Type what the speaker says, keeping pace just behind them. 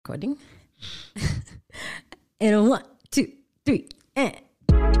Recording. And 1, 2, 3, and.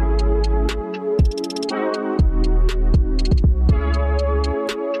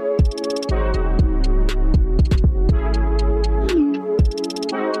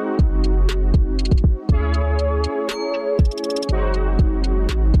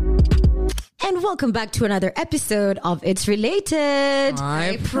 And welcome back to another episode of It's Related.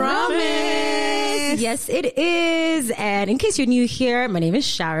 I promise. Yes, it is. And in case you're new here, my name is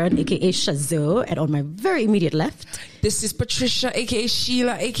Sharon, aka Shazo, and on my very immediate left, This is Patricia, aka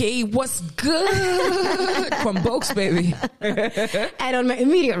Sheila, aka What's Good from Box, baby. and on my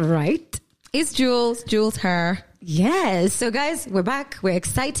immediate right, It's Jules her. yes. So guys, we're back. We're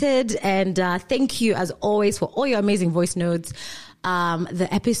excited. And thank you as always for all your amazing voice notes. The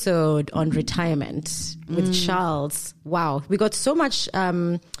episode on retirement with Charles. Wow. We got so much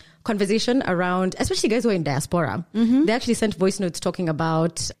conversation around, especially guys who are in diaspora. They actually sent voice notes talking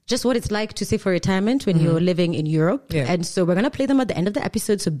about just what it's like to save for retirement when you're living in Europe. Yeah. And so we're going to play them at the end of the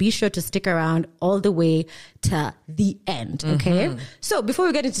episode. So be sure to stick around all the way to the end. Okay. So before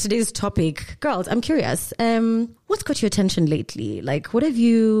we get into today's topic, girls, I'm curious. What's got your attention lately? Like, what have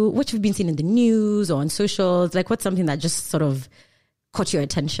you been seeing in the news or on socials? Like, what's something that just sort of caught your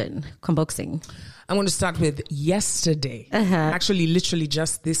attention? Comboxing. I'm going to start with yesterday. Actually, literally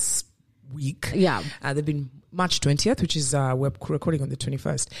just this week. Yeah. There've been March 20th, which is, we're recording on the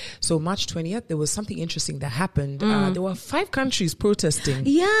 21st. So March 20th, there was something interesting that happened. There were 5 countries protesting.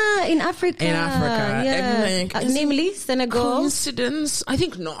 Yeah, in Africa. Yeah. Yeah. And Namely, Senegal. Coincidence? I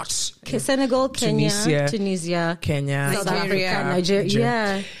think not. Senegal, Kenya, Tunisia, Kenya, South Africa, Nigeria.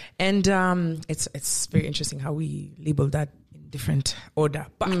 Yeah. And it's very interesting how we label that in different order.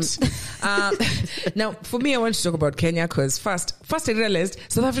 But now, for me, I want to talk about Kenya because first I realized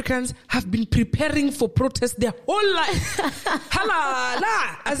South Africans have been preparing for protest their whole life.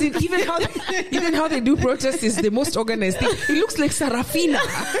 Hala, as in even how they do protest is the most organized thing. It looks like Sarafina.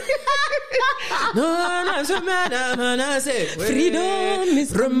 Freedom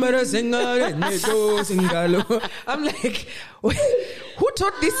is I'm like, who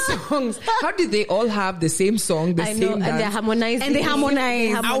taught these songs? How did they all have the same song, the I same know, dance? and they're harmonizing. And they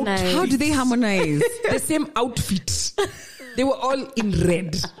harmonize. How do they harmonize? The same outfit. They were all in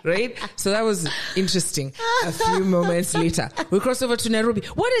red, right? So that was interesting. A few moments later, we crossed over to Nairobi.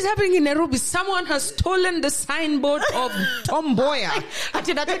 What is happening in Nairobi? Someone has stolen the signboard of Tom Mboya.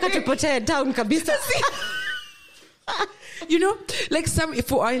 Ati nataka tupotee town kabisa. You know, like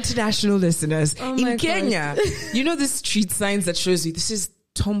for our international listeners, in Kenya, you know the street signs that shows you this is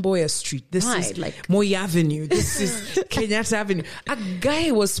Tom Mboya Street, this is like Moi Avenue, this is Kenyatta Avenue. A guy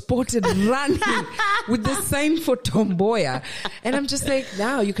was spotted running with the sign for Tom Mboya. And I'm just like,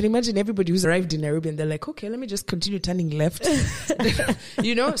 now you can imagine everybody who's arrived in Nairobi and they're like, okay, let me just continue turning left.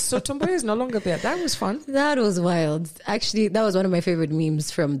 You know, so Tom Mboya is no longer there. That was fun. That was wild. Actually, that was one of my favorite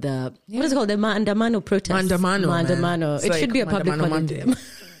memes from the, what is it called? The Maandamano protest. Maandamano. It should be a public holiday.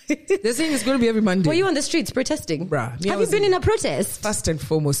 They're saying it's going to be every Monday. Were you on the streets protesting? Bruh. Have you been in a protest? First and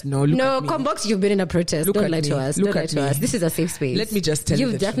foremost, no. No, Combox, you've been in a protest. Don't lie to us. Don't lie to us. This is a safe space. Let me just tell you.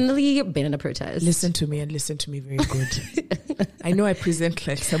 You've definitely been in a protest. Listen to me and listen to me very good. I know I present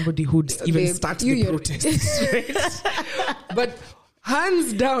like somebody who'd even start the protest. Right? But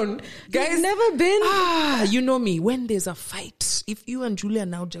hands down, guys. You've never been? You know me. When there's a fight, if you and Julia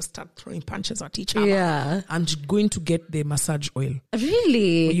now just start throwing punches at each other, yeah, I'm going to get the massage oil.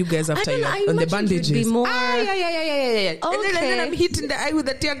 Really? For you guys after you on the bandages. Be more... Yeah. Okay. And then I'm hit in the eye with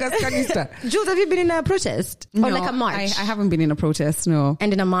a tear gas canister. Jules, have you been in a protest? No, or like a march? I haven't been in a protest, no.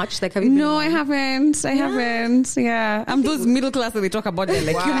 And in a march? Like, have you been No, I haven't. I haven't. Yeah. I'm those middle class that they talk about. They're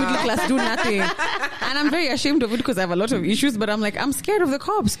like, you middle class do nothing. And I'm very ashamed of it because I have a lot of issues, but I'm like, I'm scared of the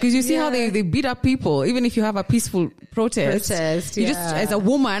cops because you see how they beat up people, even if you have a peaceful protest. You just, as a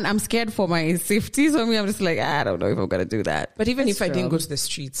woman, I'm scared for my safety. So I'm just like, I don't know if I'm going to do that. But even if I didn't go to the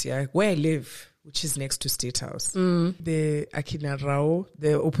streets, where I live, which is next to State House, the Akina Rao,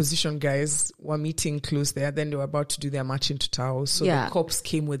 the opposition guys were meeting close there. Then they were about to do their march into Tao. So the cops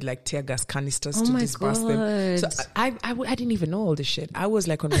came with like tear gas canisters to disperse them. So I didn't even know all this shit. I was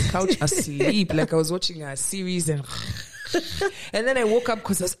like on my couch asleep, like I was watching a series and then I woke up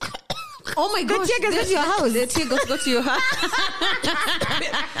because I was... Oh my God! The tear gas got to your house. The tear gas got to your house.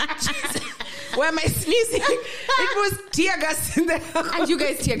 Why am I sneezing? It was tear gas in the house. And you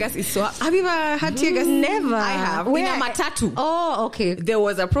guys, tear gas is so... Have you ever had tear gas? Never. I have. Where? In a matatu. Oh, okay. There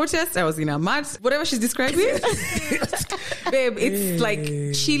was a protest. I was in a mat. Whatever she's describing. Babe, it's like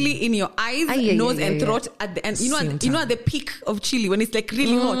chili in your eyes, nose, and throat at the end. You know at the peak of chili when it's like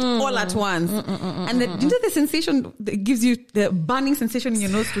really hot all at once. And you know the sensation that gives you the burning sensation in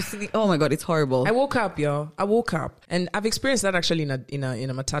your nose to see. Oh my God, it's horrible. I woke up, and I've experienced that actually in a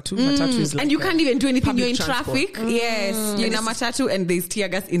matatu. Matatu is like, and you can't even do anything. You're in traffic. transport. Yes, you're in a matatu and there's tear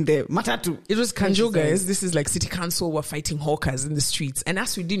gas in the matatu. It was Kanjo, guys. This is like city council were fighting hawkers in the streets. And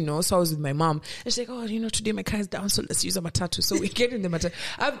as we didn't know, so I was with my mom. And she's like, oh, today my car is down, so let's use a matatu. So we get in the matatu.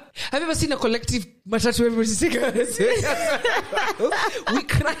 Have you ever seen a collective matatu? Everybody cigarettes. We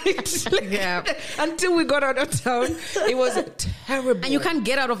cried until we got out of town. It was terrible. And you can't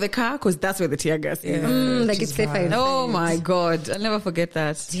get out of the car because that's where the tear gas is. Like it's safer. Oh my God. I'll never forget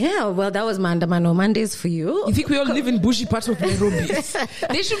that. Yeah, well, that was Mandamano Mondays for you. You think we all live in bougie part of Nairobi?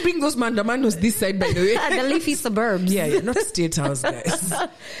 They should bring those Mandamanos this side, by the way. The leafy suburbs. Yeah, not State House, guys.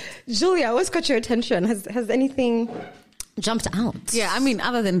 Julia, what's caught your attention? Has anything jumped out? Yeah, I mean,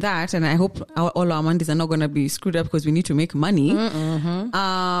 other than that, and I hope all our Mondays are not going to be screwed up because we need to make money.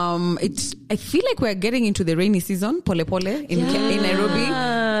 I feel like we're getting into the rainy season, pole in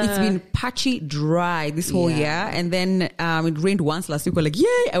Nairobi. It's been patchy dry this whole year, and then it rained once last week. We're like,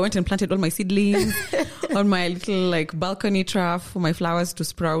 yay! I went and planted all my seedlings on my little like balcony trough for my flowers to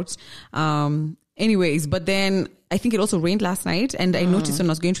sprout. Anyways, but then I think it also rained last night, and I noticed when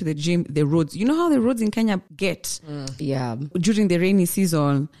I was going to the gym, the roads. You know how the roads in Kenya get during the rainy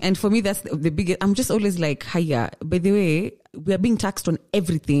season, and for me that's the biggest. I'm just always like, hiya. By the way, we are being taxed on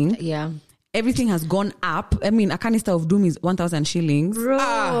everything. Yeah. Everything has gone up. I mean, a canister of Doom is 1,000 shillings.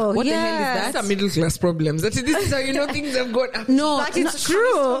 Bro, what the hell is that? These are middle class problems. This is how things have gone up. No, but it's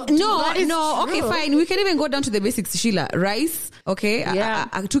true. No. Okay, fine. We can even go down to the basics, Sheila. Rice, okay? Yeah.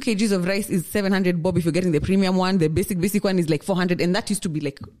 2 kgs of rice is 700 bob if you're getting the premium one. The basic one is like 400, and that used to be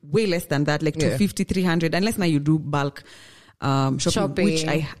like way less than that, like 250, 300. Unless now you do bulk shopping, which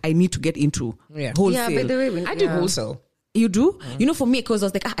I need to get into. Yeah. Wholesale. Yeah, by the way, I do wholesale. You do? For me, because I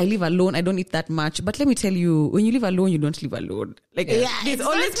was like, I live alone. I don't eat that much. But let me tell you, when you live alone, you don't live alone. Like, there's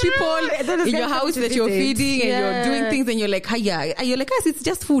always people in your house that you're feeding and you're doing things and you're like, hiya. And you're like, yes, it's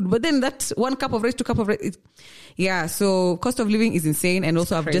just food. But then that 1 cup of rice, 2 cup of rice. So cost of living is insane. And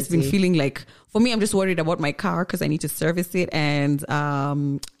also I've just been feeling like, for me, I'm just worried about my car because I need to service it. And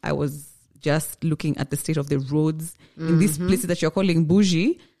I was just looking at the state of the roads in these places that you're calling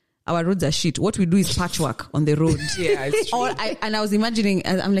bougie. Our roads are shit. What we do is patchwork on the road. Yeah, it's true. And I was imagining,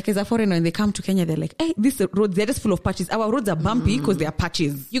 I'm like, as a foreigner, and they come to Kenya, they're like, hey, these roads, they're just full of patches. Our roads are bumpy because they are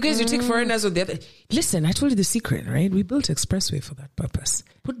patches. You guys, you take foreigners on the other. Listen, I told you the secret, right? We built expressway for that purpose.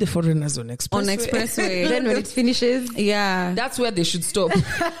 Put the foreigners on expressway. Then when it finishes, that's where they should stop.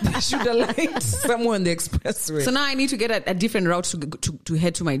 They should align somewhere on the expressway. So now I need to get a different route to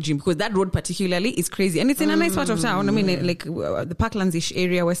head to my gym because that road particularly is crazy. And it's in a nice part of town. I mean, like the Parklands-ish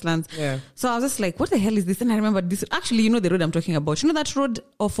area, Westlands. Yeah. So I was just like, what the hell is this? And I remember this. Actually, the road I'm talking about. You know that road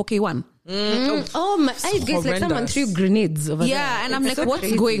of 4K1? Oh my! I guess like someone threw grenades over there. Yeah, and I'm It's like, so what's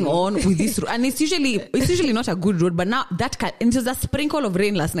crazy. going on with this road? And it's usually not a good road, but now and there's a sprinkle of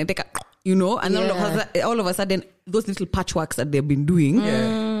rain last night, and all of a sudden those little patchworks that they've been doing,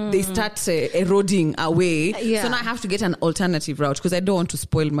 they start eroding away. Yeah. So now I have to get an alternative route because I don't want to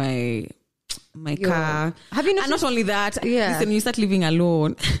spoil my car. Have you noticed? And not only that, Yeah. listen, you start living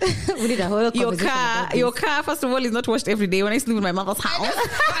alone. We did a whole Your conversation about car, this. first of all, is not washed every day. When I used to live in my mother's house,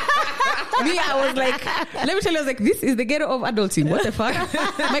 I was like, let me tell you, I was like, this is the ghetto of adulting. What the fuck?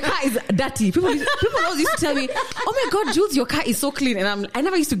 My car is dirty. People always used to tell me, oh my God, Jules, your car is so clean. And I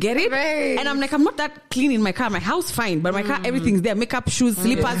never used to get it. Right. And I'm like, I'm not that clean in my car. My house, fine. But my car, everything's there. Makeup, shoes,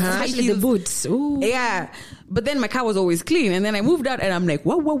 slippers, high Especially heels. the boots. Ooh. Yeah. But then my car was always clean. And then I moved out and I'm like,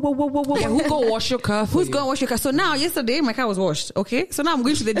 whoa. Yeah, who go wash your car for Who's you? going to wash your car? So now, yesterday, my car was washed. Okay. So now I'm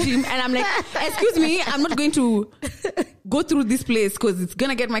going to the gym and I'm like, excuse me, I'm not going to go through this place because it's going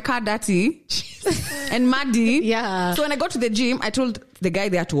to get my car dirty and muddy. Yeah. So when I got to the gym, I told the guy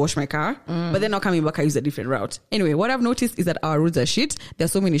they had to wash my car. But then now coming back, I use a different route. Anyway, what I've noticed is that our roads are shit. There are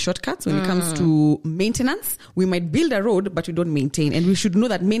so many shortcuts when it comes to maintenance. We might build a road, but we don't maintain. And we should know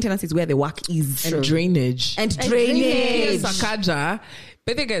that maintenance is where the work is. And drainage. And drainage. Sakaja.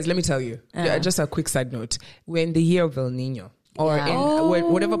 But then, guys, let me tell you, just a quick side note. We're in the year of El Nino. or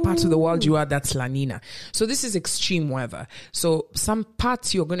in whatever parts of the world you are, that's La Nina. So this is extreme weather. So some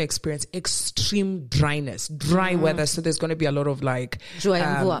parts you're going to experience extreme dryness, dry weather. So there's going to be a lot of like,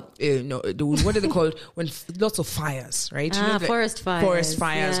 what are they called? When lots of fires, right? Forest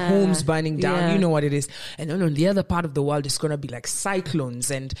fires, homes burning down. You know what it is. And then on the other part of the world, it's going to be like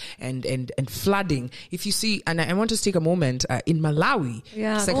cyclones and flooding. If you see, and I want to take a moment in Malawi,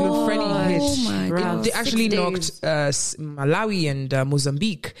 Cyclone Freddy hit. They actually knocked Malawi and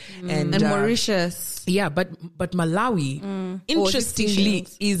Mozambique and Mauritius. Yeah, but Malawi, interestingly,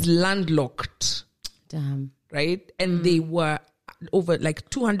 is landlocked. Damn. Right? And they were over like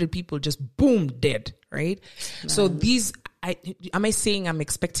 200 people just boom dead. Right? Man. So these, am I saying I'm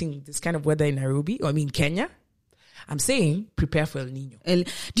expecting this kind of weather in Nairobi? Or I mean Kenya? I'm saying prepare for El Nino. Do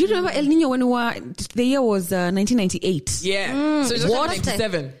you remember El Nino when the year was 1998? Yeah. So it was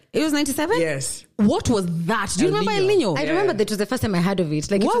 97. It was 97? Yes. What was that? Do you remember El Nino? I remember that it was the first time I heard of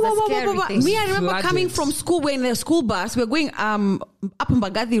it. Like, it was a scary thing. Me, I remember coming from school. We're in the school bus. We're going up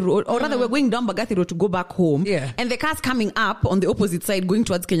Mbagathi Road, or rather we're going down Mbagathi Road to go back home. Yeah. And the cars coming up on the opposite side going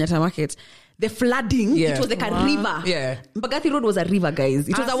towards Kenyatta Market. The flooding, it was like a river. Yeah. Mbagathi Road was a river, guys.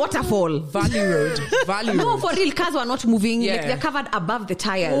 It was a waterfall. Valley Road. No, for real, cars were not moving. Like, they're covered above the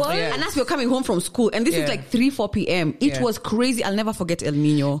tires. Yes. And as we were coming home from school, and this is like 3-4 p.m. It was crazy. I'll never forget El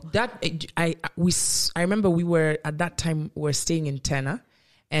Nino. I remember we were, at that time, we were staying in Tena,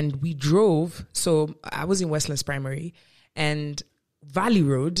 and we drove. So I was in Westlands Primary, and Valley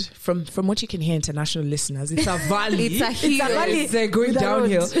Road, from what you can hear, international listeners, it's a valley. It's a hill. It's a valley. They're going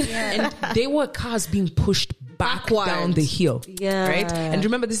downhill. And there were cars being pushed backwards down the hill. Yeah. Right? And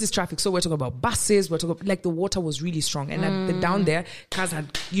remember, this is traffic. So we're talking about buses. We're talking about, like, the water was really strong. And down there, cars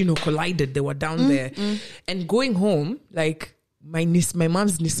had, collided. They were down there. And going home, like, my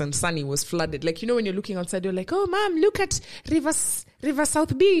mom's Nissan Sunny was flooded. Like, when you're looking outside, you're like, oh, mom, look at River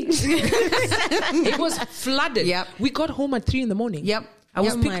South Beach. It was flooded. Yep. We got home at 3 a.m. Yep. I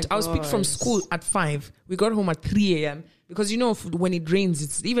was picked from school at 5. We got home at 3 a.m. Because when it rains,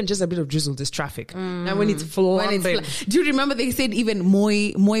 it's even just a bit of drizzle, there's traffic. Now when it's flooded. Do you remember they said even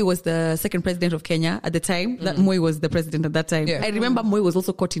Moi was the second president of Kenya at the time? That Moi was the president at that time. Yeah. I remember Moi was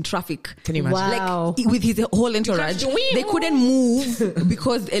also caught in traffic. Can you imagine? Wow. Like, with his whole entourage. They couldn't move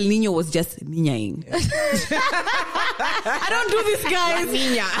because El Nino was just niñaing. I don't do this, guys.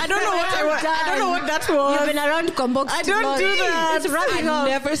 I don't know what I don't know what that was. You've been around Kombox. I don't do that. It's wrapping up.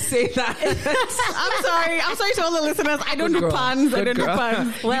 Never say that. I'm sorry to all the listeners. I don't do puns. I don't do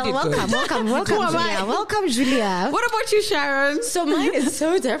puns. Well, welcome, Julia. Welcome, Julia. What about you, Sharon? So mine is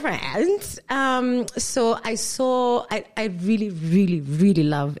so different. So I really, really, really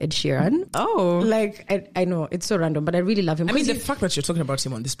love Ed Sheeran. Oh. Like, I know, it's so random, but I really love him. I mean, the fact that you're talking about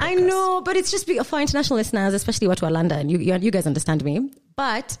him on this podcast. I know, but it's just for international listeners, especially what were London. You guys understand me.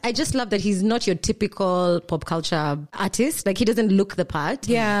 But I just love that he's not your typical pop culture artist. Like, he doesn't look the part.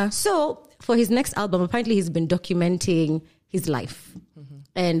 Yeah. So for his next album, apparently he's been documenting his life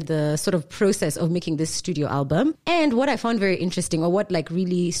and the sort of process of making this studio album. And what I found very interesting, or what like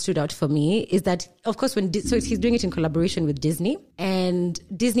really stood out for me, is that, of course, so he's doing it in collaboration with Disney, and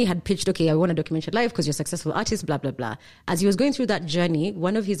Disney had pitched, okay, I want to document your life because you're a successful artist, blah, blah, blah. As he was going through that journey,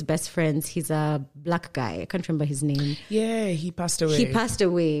 one of his best friends, he's a black guy, I can't remember his name. Yeah, he passed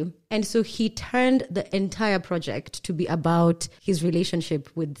away. And so he turned the entire project to be about his relationship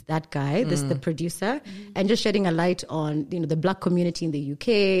with that guy, the producer, and just shedding a light on, the black community in the UK,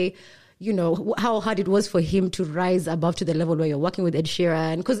 how hard it was for him to rise above to the level where you're working with Ed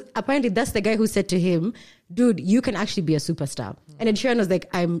Sheeran. Because apparently that's the guy who said to him, dude, you can actually be a superstar. And Ed Sheeran was like,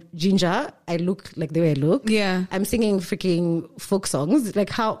 I'm ginger. I look like the way I look. Yeah. I'm singing freaking folk songs. Like,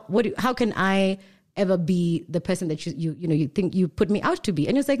 how can I ever be the person that you think you put me out to be?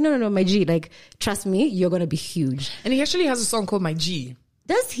 And he was like, no, my G, like, trust me, you're going to be huge. And he actually has a song called My G.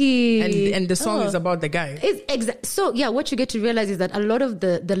 Does he? And the song is about the guy. So yeah, what you get to realize is that a lot of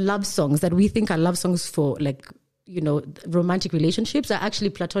the love songs that we think are love songs for, like, romantic relationships are actually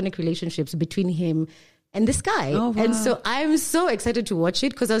platonic relationships between him and this guy. Oh, wow. And so I'm so excited to watch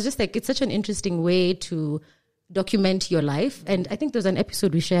it because I was just like, it's such an interesting way to document your life. And I think there was an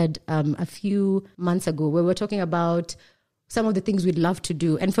episode we shared a few months ago where we're talking about some of the things we'd love to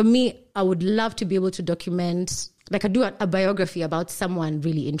do. And for me, I would love to be able to document, like, I do a biography about someone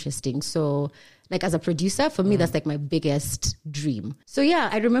really interesting. So, like, as a producer, for me, that's like my biggest dream. So yeah,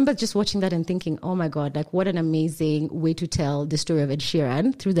 I remember just watching that and thinking, oh my God, like, what an amazing way to tell the story of Ed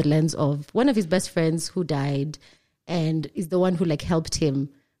Sheeran through the lens of one of his best friends who died and is the one who, like, helped him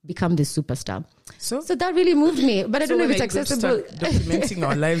become this superstar. So that really moved me. But I don't know if it's accessible. Documenting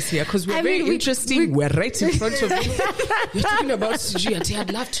our lives here because we're very interesting. We're right in front of you. You're talking about Suji.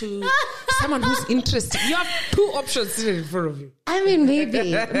 I'd love to. Someone who's interested. You have 2 options sitting in front of you. I mean,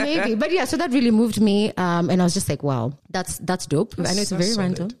 maybe. But yeah, so that really moved me. And I was just like, wow, that's dope. I know it's very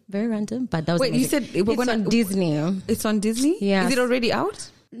random, but that was Wait, amazing. you said it's on Disney. It's on Disney? Yeah. Is it already out?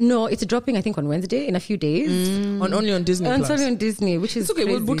 No, it's dropping, I think, on Wednesday in a few days. Only on Disney Plus. Only on Disney, which is it's okay.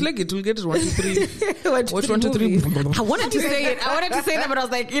 crazy. We'll bootleg it. We'll get it 1, 2, 3. Watch 1, 2, 3. I wanted to say it. But I was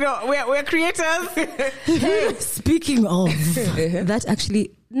like, we're creators. Hey, speaking of, that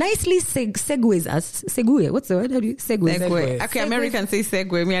actually nicely segues us. Segue. What's the word? How do you segue? Okay, Americans say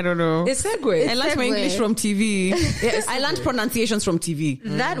segue. Me, I don't know. It's segue. I learned my English from TV. Yes, I learned pronunciations from TV.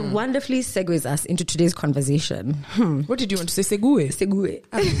 That wonderfully segues us into today's conversation. What did you want to say? Segue. Segue.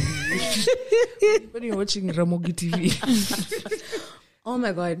 When you're watching Ramogi TV. Oh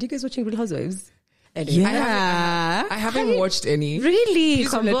my God. Do you guys watching Real Housewives? Anyway, yeah. I haven't watched any. Really?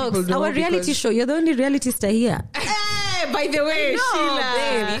 Our reality show. You're the only reality star here. By the way, Sheila.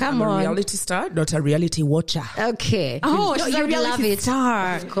 Babe, come on. A reality star, not a reality watcher. Okay. Oh, she's a reality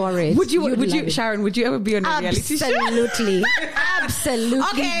star. Correct. Would you, Sharon, would you ever be on a reality show? Absolutely. Absolutely.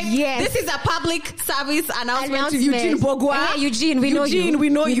 Okay. Yes. This is a public service announcement to Eugene Bogwa. Hey, Eugene, we know you. We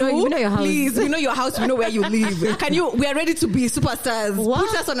know you. We know your house. Please, we know your house. We know where you live. We are ready to be superstars. What?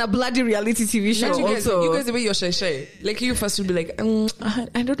 Put us on a bloody reality TV show. You guys, the way you're shy. Like you first will be like,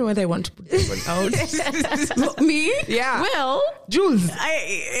 I don't know whether I want to put this one out. Me? Yeah. Well, Jules. Jules,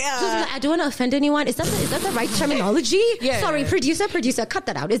 I don't want to offend anyone. Is that the right terminology? Yeah. Sorry, producer, cut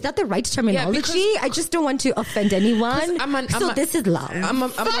that out. Is that the right terminology? Yeah, I just don't want to offend anyone. This is love.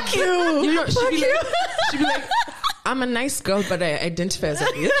 Fuck you. You know, she'd be like, I'm a nice girl, but I identify as a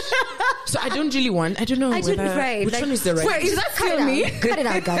bitch. So I don't really want. I don't know. Which one is the right? Wait, is that still me? Cut it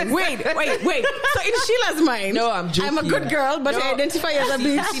out, guys. Wait. So in Sheila's mind, no, I'm joking. I'm a good girl, but I identify as a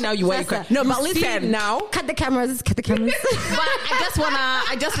bitch. See now you are. No, but listen now. Cut the cameras. But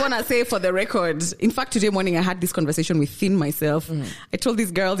I just wanna say for the record. In fact, today morning I had this conversation with Finn myself. I told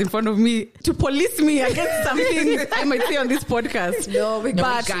these girls in front of me to police me against something I might say on this podcast.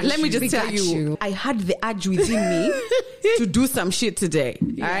 But let me just tell you, I had the urge within me to do some shit today.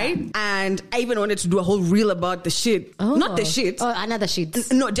 Yeah. All right? And I even wanted to do a whole reel about the shit. Oh. Not the shit. Oh, another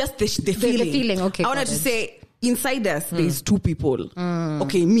shit. No, just the feeling. The feeling, okay. I wanted to say, inside us, there's 2 people.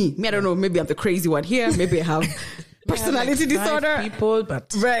 Okay, me, I don't know, maybe I'm the crazy one here. Maybe I have personality disorder. People,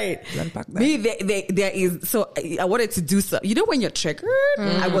 but right. Me, there is. So I wanted to do so. You know when you're triggered?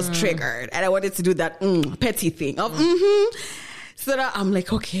 I was triggered, and I wanted to do that petty thing of So that I'm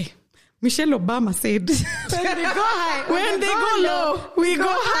like, okay. Michelle Obama said, when they go low, we go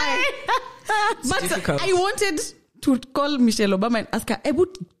high. But difficult. I wanted to call Michelle Obama and ask her,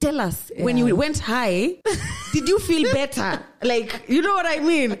 tell us, when you went high, did you feel better? Like, you know what I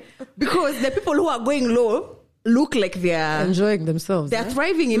mean? Because the people who are going low look like they're enjoying themselves. They're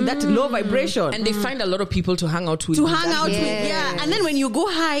thriving in that low vibration. And they find a lot of people to hang out with. Yeah. And then when you go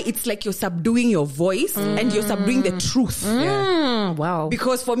high, it's like you're subduing your voice and you're subduing the truth. Wow.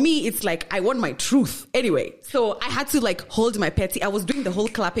 Because for me, it's like, I want my truth. Anyway, so I had to like hold my petty. I was doing the whole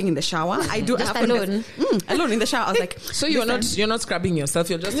clapping in the shower. I do just alone. Alone in the shower. I was like, so you're not scrubbing yourself.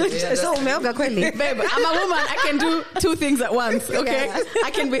 You're just babe, I'm a woman. I can do 2 things at once. Okay. Yeah. I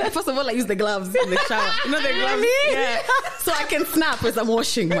can be, first of all, I use the gloves in the shower. You know the gloves? Yeah. So I can snap as I'm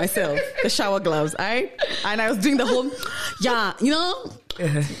washing myself. The shower gloves, alright? And I was doing the whole,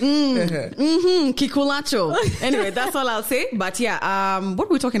 kikulacho. Anyway, that's all I'll say. But yeah, what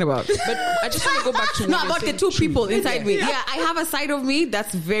were we talking about? But I just want to go back to about the 2 people inside me. Yeah, I have a side of me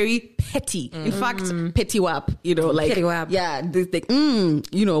that's very petty. In fact, petty wap, petty wap. Yeah, this like,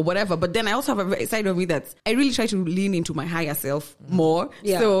 whatever. But then I also have a side of me that's, I really try to lean into my higher self more.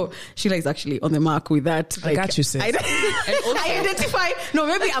 Yeah. So Sheila is actually on the mark with that. I got you, sis. I identify,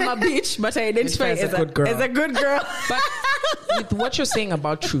 maybe I'm a bitch, but I identify as a good girl. But with what you're saying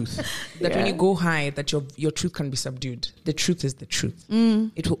about truth, that when you go high, that your truth can be subdued. The truth is the truth.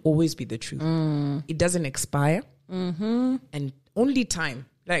 It will always be the truth. It doesn't expire. And only time,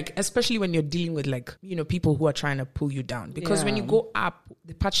 like, especially when you're dealing with people who are trying to pull you down. Because when you go up,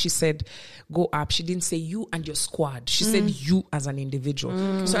 the part she said, go up, she didn't say you and your squad. She said you as an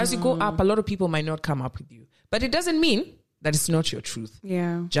individual. So as you go up, a lot of people might not come up with you. But it doesn't mean that it's not your truth.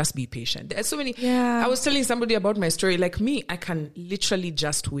 Yeah. Just be patient. There's so many. Yeah. I was telling somebody about my story. Like me, I can literally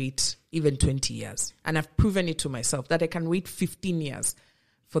just wait even 20 years. And I've proven it to myself that I can wait 15 years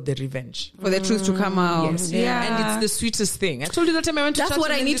for the revenge. For the truth to come out. Yes. Yeah. And it's the sweetest thing. I told you that time I went to That's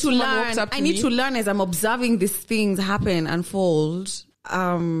what I need to learn. I need to learn as I'm observing these things happen, unfold.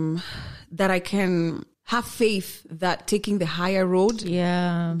 that I can have faith that taking the higher road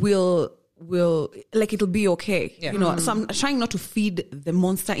will like it'll be okay. You know, so I'm trying not to feed the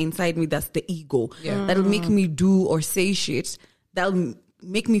monster inside me that's the ego. That'll make me do or say shit that'll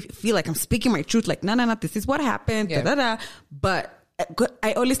make me feel like I'm speaking my truth, like no, this is what happened, but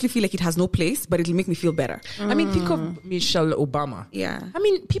I honestly feel like it has no place, but it'll make me feel better. I mean, think of Michelle Obama. Yeah. I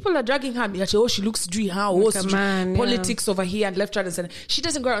mean, people are dragging her. Like, oh, she looks Dre, how? Politics over here and left, right, and center. She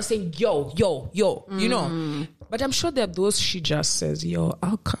doesn't go around saying, yo, you know. But I'm sure there are those she just says, yo,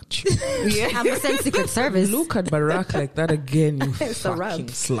 I'll cut you. I'm a Secret Service. Look at Barack like that again, you fucking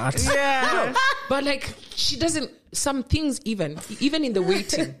slut. Yeah. But like, she doesn't, some things even in the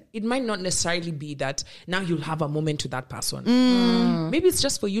waiting, it might not necessarily be that now you'll have a moment to that person. Maybe it's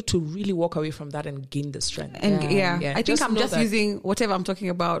just for you to really walk away from that and gain the strength. And I think I'm just using whatever I'm talking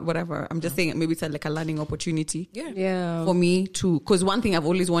about, whatever. I'm just saying maybe it's like a learning opportunity. For me to, because one thing I've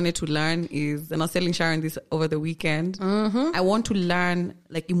always wanted to learn is, and I was telling Sharon this over the weekend, I want to learn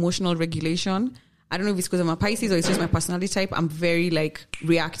like emotional regulation. I don't know if it's because I'm a Pisces or it's just my personality type. I'm very like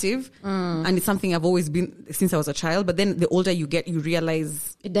reactive, and it's something I've always been since I was a child. But then the older you get, you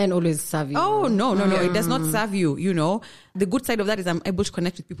realize it doesn't always serve you. Oh no, it does not serve you. You know, the good side of that is I'm able to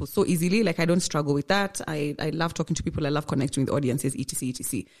connect with people so easily. Like I don't struggle with that. I love talking to people. I love connecting with audiences,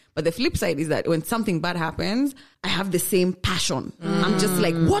 etc. But the flip side is that when something bad happens, I have the same passion. I'm just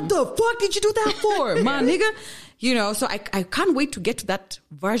like, what the fuck did you do that for, man, nigga? You know, so I can't wait to get to that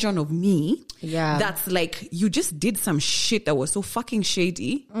version of me. That's like, you just did some shit that was so fucking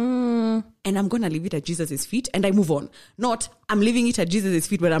shady. And I'm going to leave it at Jesus' feet and I move on. Not, I'm leaving it at Jesus'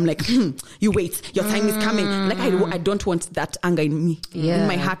 feet where I'm like, you wait, your time is coming. Like, I don't want that anger in me. In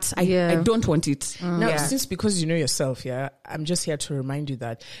my heart, I don't want it. Now, since because you know yourself, I'm just here to remind you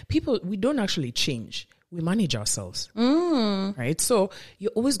that people, we don't actually change. We manage ourselves. Right? So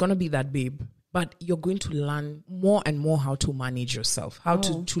you're always going to be that babe. But you're going to learn more and more how to manage yourself, how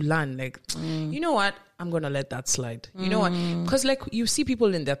to learn, like, you know what, I'm going to let that slide. You know what? Because, like, you see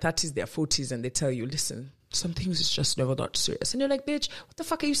people in their 30s, their 40s, and they tell you, listen, some things is just never that serious. And you're like, bitch, what the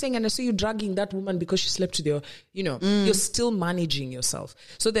fuck are you saying? And I see you dragging that woman because she slept with your, you know, you're still managing yourself.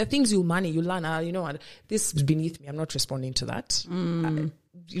 So there are things you'll manage, you learn, you know what, this is beneath me. I'm not responding to that. In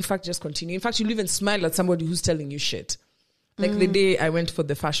fact, just continue. In fact, you'll even smile at somebody who's telling you shit. Like the day I went for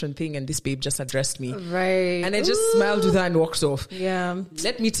the fashion thing and this babe just addressed me. Right. And I just smiled with her and walked off. Yeah.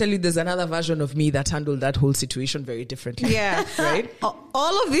 Let me tell you, there's another version of me that handled that whole situation very differently. Yeah. Right?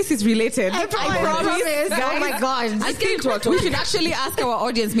 All of this is related. I promise. Guys, oh my God. We should actually ask our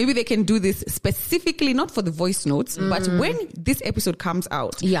audience, maybe they can do this specifically, not for the voice notes, but when this episode comes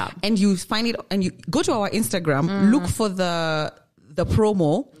out and you find it and you go to our Instagram, look for the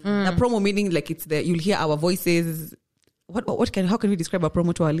promo. The promo meaning like it's the, you'll hear our voices. How can we describe our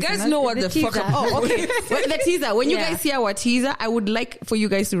promo to our listeners? Guys know what the fuck. Oh, okay. Well, the teaser. When you guys see our teaser, I would like for you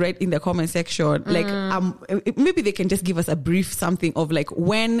guys to write in the comment section, like, maybe they can just give us a brief something of like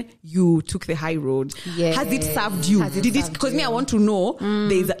when you took the high road. Yes. Has it served you? Because me, I want to know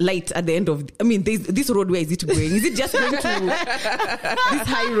there's a light at the end of. This road. Where is it going? Is it just going to this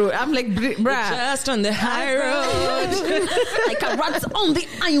high road? I'm like, bruh, just on the high road, like a rat on the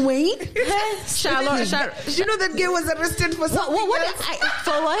highway. Charlotte, you know that guy was arrested. For something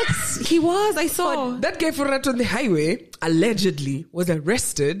for what? He was. I saw that guy for Rat on the Highway allegedly was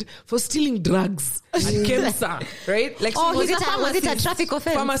arrested for stealing drugs at Kemsa, right? Like, was it a traffic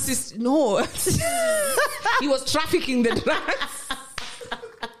offense? Pharmacist? No, he was trafficking the drugs.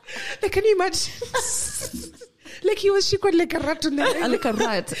 Like, can you imagine? Like he was shikwa like a rat on the highway. Like a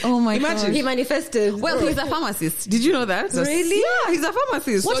rat. Oh my God. He manifested. Well, he's a pharmacist. Did you know that? Really? Yeah, he's a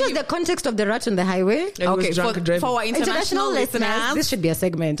pharmacist. What was the context of the rat on the highway? Okay, for our international listeners. This should be a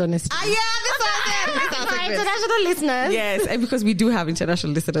segment, honestly. Yeah, this for our international listeners. Yes, and because we do have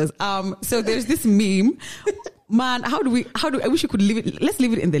international listeners. So there's this meme. Man, I wish you could leave it. Let's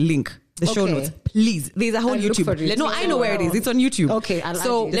leave it in the link. The show notes, please. There's a whole YouTube. No, I know where it is. It's on YouTube. Okay,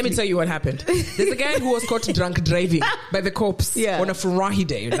 let me tell you what happened. There's a guy who was caught drunk driving by the cops on a Farahi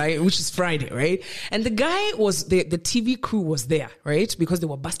day, right, which is Friday, right? And the guy was the TV crew was there, right, because they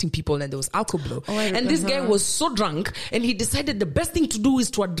were busting people and there was alcohol. And this guy was so drunk, and he decided the best thing to do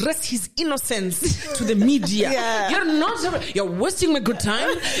is to address his innocence to the media. You're wasting my good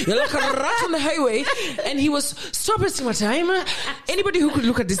time. You're like a rat on the highway, and he was stop wasting my time. Anybody who could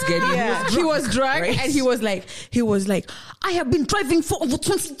look at this guy. He was drunk, right? And he was like, I have been driving for over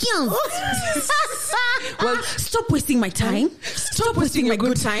 20 years. Well, stop wasting my time. Stop wasting my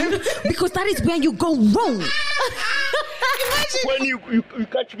good time, because that is where you go wrong. When you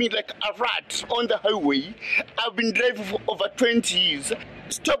catch me like a rat on the highway, I've been driving for over 20 years.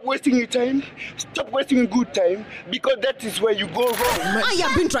 Stop wasting your time. Stop wasting your good time, because that is where you go wrong. I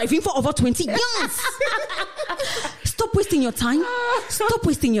have been driving for over 20 years. Stop wasting your time. Stop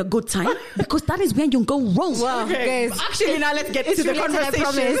wasting your good time, because that is where you go wrong. Wow, guys. Actually, now let's get to the conversation.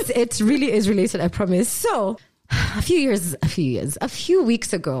 I promise. It really is related, I promise. So, a few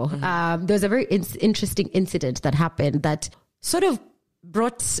weeks ago, there was a very interesting incident that happened that sort of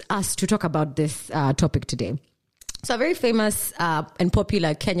brought us to talk about this topic today. So a very famous and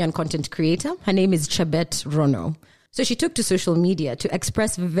popular Kenyan content creator, her name is Chebet Rono. So she took to social media to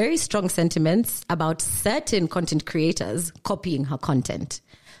express very strong sentiments about certain content creators copying her content.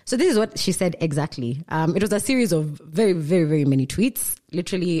 So this is what she said exactly. It was a series of very, very, very many tweets,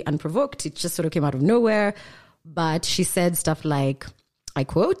 literally unprovoked. It just sort of came out of nowhere. But she said stuff like, I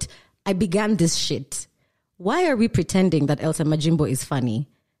quote, "I began this shit. Why are we pretending that Elsa Majimbo is funny?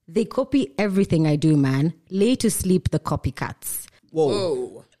 They copy everything I do, man. Lay to sleep the copycats."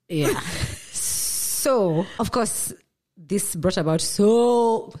 Whoa. Yeah. So, of course, this brought about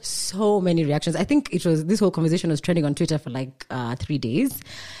so many reactions. I think this whole conversation was trending on Twitter for like 3 days.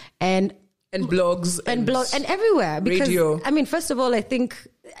 And blogs. And everywhere. Because, radio. I mean, first of all, I think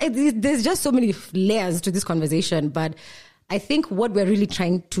there's just so many layers to this conversation. But I think what we're really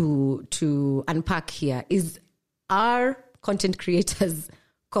trying to unpack here is, are content creators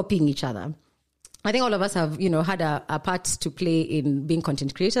copying each other? I think all of us have, had a part to play in being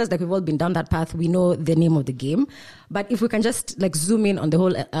content creators. Like, we've all been down that path. We know the name of the game. But if we can just zoom in on the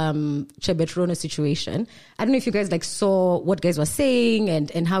whole Chebet Rono situation, I don't know if you guys saw what guys were saying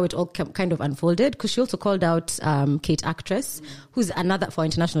and how it all kind of unfolded. Because she also called out Kate Actress, who's another, for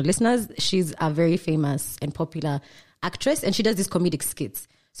international listeners, she's a very famous and popular actress, and she does these comedic skits.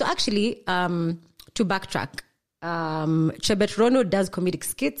 So actually, to backtrack, Chebet Rono does comedic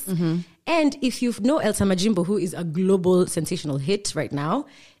skits. Mm-hmm. And if you know Elsa Majimbo, who is a global sensational hit right now,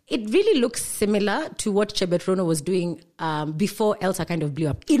 it really looks similar to what Chebet Rono was doing before Elsa kind of blew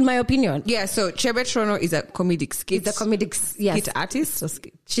up, in my opinion. Yeah, so Chebet Rono is a comedic skit. It's a comedic, yes. Skit artist.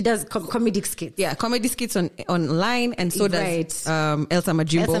 She does comedic skits. Yeah, comedy skits online, and so does Elsa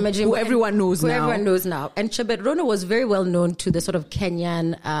Majimbo, who everyone knows now. And Chebet Rono was very well known to the sort of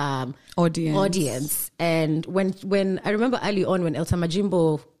Kenyan audience. And when I remember early on when Elsa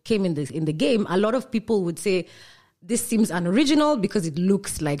Majimbo came in the game, a lot of people would say, this seems unoriginal because it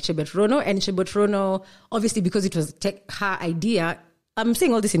looks like Chebet Rono. And Chebet Rono, obviously, because it was her idea. I'm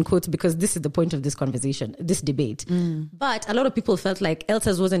saying all this in quotes because this is the point of this conversation, this debate. But a lot of people felt like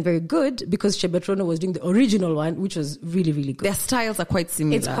Elsa's wasn't very good because Chebet Rono was doing the original one, which was really, really good. Their styles are quite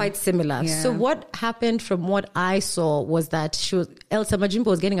similar. It's quite similar. Yeah. So what happened from what I saw was that Elsa Majimbo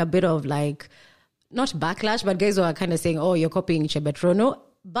was getting a bit of not backlash, but guys were kind of saying, oh, you're copying Chebet Rono.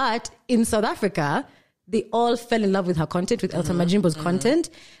 But in South Africa, they all fell in love with her content, with Elsa Majimbo's content.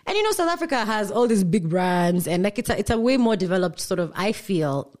 And South Africa has all these big brands, and it's a way more developed sort of, I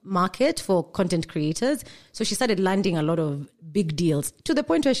feel, market for content creators. So she started landing a lot of big deals to the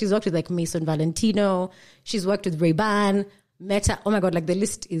point where she's worked with Mason Valentino, she's worked with Ray-Ban, Meta. Oh my God, the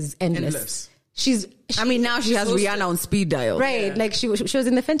list is endless. Now she has Rihanna on speed dial. Right. Yeah. She was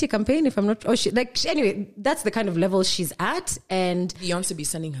in the Fenty campaign, if I'm not... anyway, that's the kind of level she's at. And Beyonce be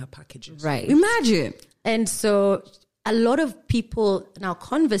sending her packages. Right. Imagine. And so a lot of people now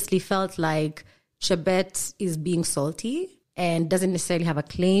conversely felt like Chebet is being salty and doesn't necessarily have a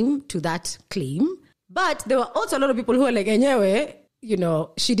claim to that claim. But there were also a lot of people who were like, anyway,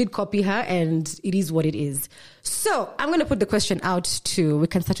 she did copy her and it is what it is. So I'm going to put the question out we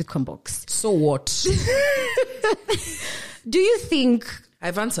can start with Combox. So what? Do you think...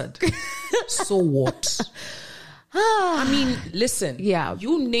 I've answered. So what? I mean, listen. Yeah.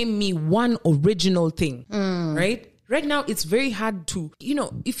 You name me one original thing, right? Right now, it's very hard to,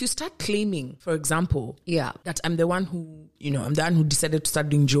 if you start claiming, for example, that I'm the one who, I'm the one who decided to start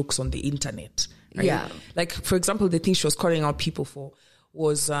doing jokes on the internet. Right? Yeah. Like, for example, the thing she was calling out people for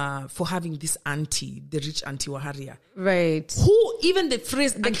was for having this auntie, the rich Auntie Waharia. Right. Who, even the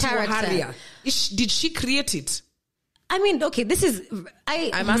phrase the Auntie Waharia, did she create it? I mean, okay, this is...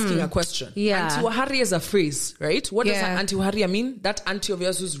 I'm asking a question. Yeah. Auntie Waharia is a phrase, right? What does Auntie Waharia mean? That auntie of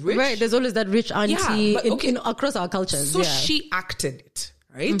yours who's rich? Right, there's always that rich auntie across our cultures. So she acted it,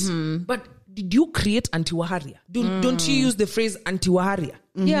 right? Mm-hmm. But did you create Auntie Waharia? Don't you use the phrase Auntie Waharia?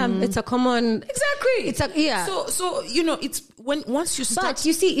 Mm-hmm. Yeah, it's a common... Exactly. So it's once you start... But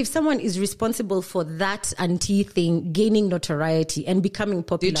you see, if someone is responsible for that auntie thing gaining notoriety and becoming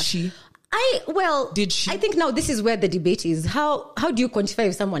popular... Did she? Did she? I think now this is where the debate is. How do you quantify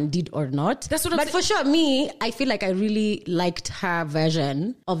if someone did or not? That's what I'm saying. For sure, me, I feel like I really liked her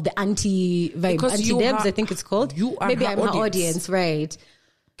version of the anti-Debs, I think it's called. You are Maybe her I'm her audience, right?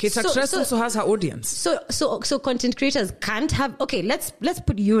 Kate Actress also has her audience. So content creators can't have. Okay, let's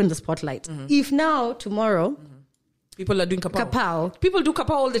put you in the spotlight. If now tomorrow. People are doing kapow. People do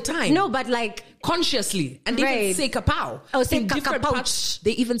kapow all the time. No, but like consciously, and they even say kapow. Oh, say in different parts.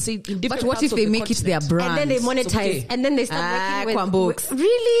 They even say in different parts. But what if they make it their brand? And then they monetize, and then they start working with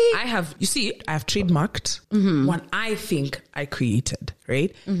really. I have trademarked one I think I created.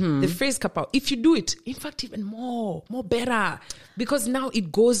 Right, the phrase kapow. If you do it, in fact, even more better, because now it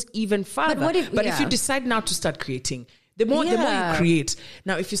goes even further. But if you decide now to start creating. The more you create.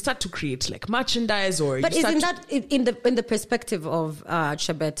 Now, if you start to create like merchandise But isn't that in the perspective of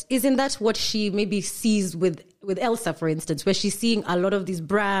Chebet, isn't that what she maybe sees with Elsa, for instance, where she's seeing a lot of these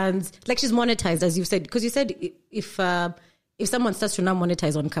brands, like she's monetized, as you said, because you said if someone starts to now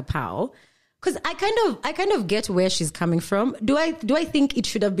monetize on kapow, because I kind of get where she's coming from. Do I think it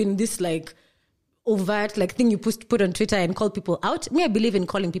should have been this like overt like thing you put on Twitter and call people out? Me, I believe in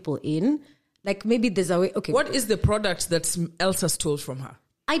calling people in. Like maybe there's a way. Okay, what is the product that Elsa stole from her?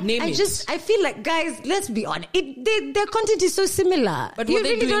 I feel like, guys, let's be honest. Their content is so similar. But you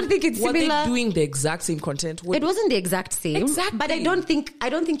really don't think it's similar? Were they doing the exact same content? It wasn't the exact same. Exactly. But I don't think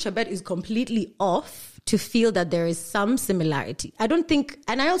Chebet is completely off to feel that there is some similarity. I don't think,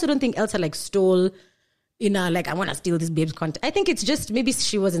 and I also don't think Elsa like stole. I want to steal this babe's content. I think it's just maybe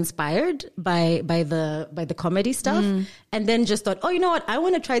she was inspired by the comedy stuff, and then just thought, oh, you know what, I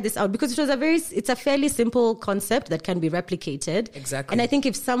want to try this out because it's a fairly simple concept that can be replicated. Exactly. And I think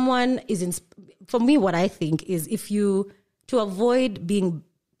if someone is for me, what I think is to avoid being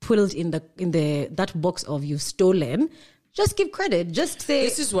pulled in that box of you've stolen, just give credit. Just say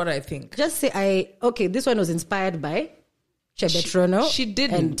this is what I think. Just say this one was inspired by. Chebet she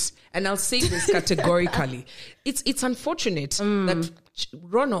didn't, and I'll say this categorically. It's unfortunate that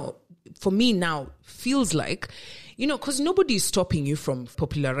Rono, for me now, feels like, because nobody is stopping you from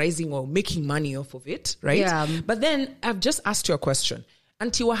popularizing or making money off of it, right? Yeah. But then I've just asked you a question.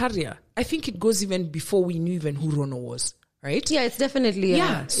 Auntie Waharia, I think it goes even before we knew even who Rono was. Right? Yeah, it's definitely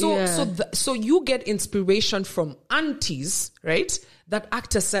So you get inspiration from aunties, right? That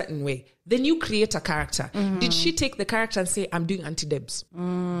act a certain way. Then you create a character. Did she take the character and say, "I'm doing anti-Debs"?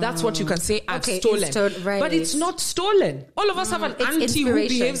 That's what you can say. I've stolen, right. But it's not stolen. All of us have an auntie who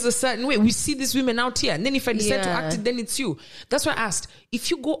behaves a certain way. We see these women out here, and then if I decide to act it, then it's you. That's why I asked. If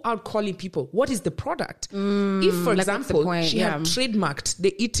you go out calling people, what is the product? If, for example, she had trademarked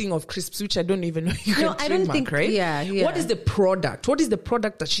the eating of crisps, which I don't even know you can trademark, right? Yeah. What is the product? What is the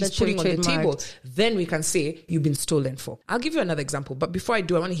product that she's putting on the table? Then we can say you've been stolen for. I'll give you another example, but before I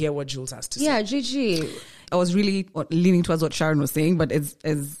do, I want to hear what Jules has to say. Yeah, Gigi. I was really leaning towards what Sharon was saying, but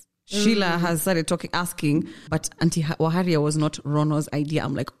as Sheila has started asking, but Auntie Waharia was not Rono's idea.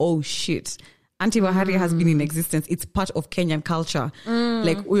 I'm like, oh shit. Auntie Waharia has been in existence. It's part of Kenyan culture.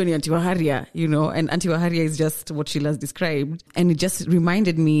 Like, Uyoni Auntie Waharia, and Auntie Waharia is just what Sheila's described. And it just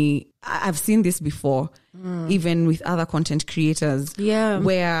reminded me, I've seen this before, even with other content creators.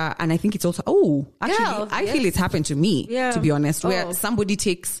 Yeah. And I think it's also, I feel it's happened to me, to be honest, where somebody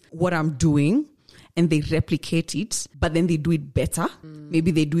takes what I'm doing and they replicate it, but then they do it better.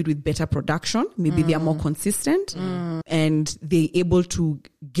 Maybe they do it with better production. Maybe they are more consistent and they're able to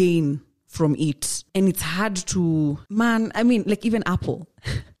gain from it. And it's hard to, even Apple.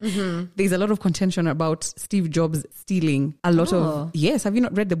 There's a lot of contention about Steve Jobs stealing a lot of... Yes, have you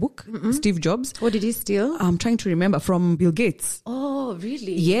not read the book? Steve Jobs. What did he steal? I'm trying to remember. From Bill Gates. Oh,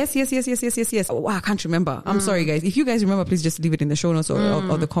 really? Yes. Oh, I can't remember. I'm sorry, guys. If you guys remember, please just leave it in the show notes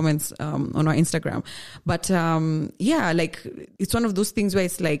or the comments on our Instagram. But it's one of those things where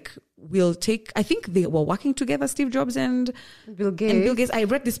it's like, I think they were working together, Steve Jobs and Bill Gates. I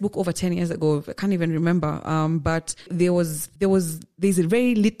read this book over 10 years ago. I can't even remember. But there's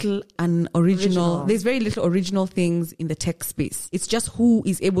very little original. There's very little original things in the tech space. It's just who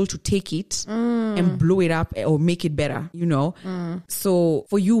is able to take it and blow it up or make it better, So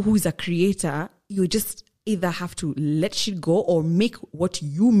for you who is a creator, you just either have to let shit go or make what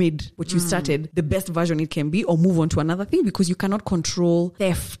you started the best version it can be, or move on to another thing, because you cannot control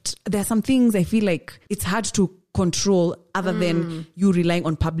theft. There are some things I feel like it's hard to control other than you relying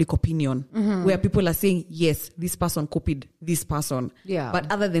on public opinion, where people are saying, yes, this person copied this person. Yeah.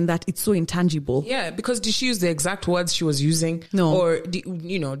 But other than that, it's so intangible. Yeah, because did she use the exact words she was using? No. Or,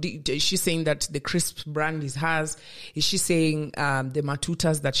 is she saying that the crisp brand is hers? Is she saying the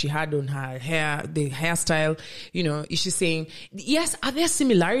matutas that she had on her hair, the hairstyle? Is she saying, yes, are there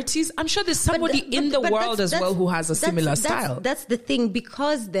similarities? I'm sure there's somebody in the world as well who has a similar style. That's the thing,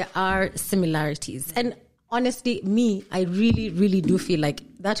 because there are similarities. And honestly, I really, really do feel like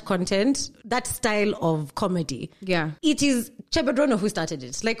that content, that style of comedy, it is Chebe Rono who started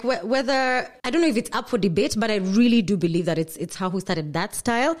it. Like whether, I don't know if it's up for debate, but I really do believe that it's her who started that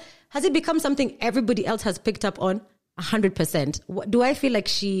style. Has it become something everybody else has picked up on? 100%. Do I feel like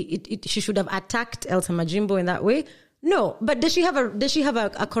she should have attacked Elsa Majimbo in that way? No. But does she have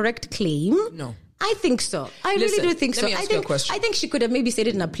a correct claim? No. I think so. Really do think so. Let me ask you a question. I think she could have maybe said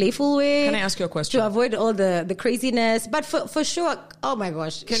it in a playful way. Can I ask you a question? To avoid all the craziness. But for sure, oh my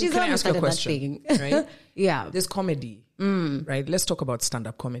gosh. Can I ask you a question? Right? Yeah. There's comedy, right? Let's talk about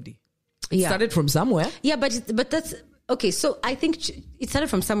stand-up comedy. It Yeah. started from somewhere. Yeah, but that's... Okay, so I think it started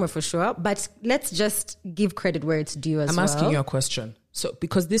from somewhere for sure, but let's just give credit where it's due as well. I'm asking you a question. So,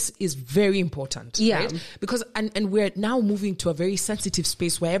 because this is very important, right? Because, and we're now moving to a very sensitive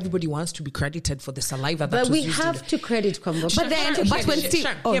space where everybody wants to be credited for the saliva that was But we used have to credit Congo. But then,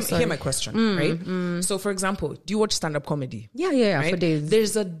 hear my question, right? So, for example, do you watch stand-up comedy? Yeah, right? for days.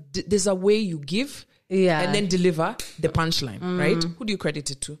 There's a way you give and then deliver the punchline, right? Who do you credit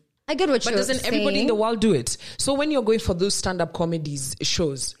it to? I get what but you're doesn't saying. everybody in the world do it? So when you're going for those stand-up comedies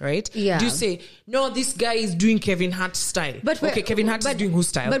shows, right? Yeah. Do you say, no, this guy is doing Kevin Hart style? But okay, Kevin Hart is doing whose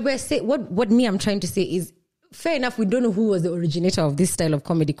style? But we're saying what I'm trying to say is, fair enough, we don't know who was the originator of this style of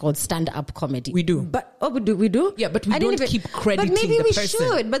comedy called stand-up comedy. We do. But we do? Yeah, but we don't keep crediting But maybe the we person.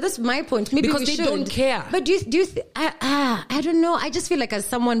 should. But that's my point. Maybe because we they should. don't care. But do you I don't know. I just feel like as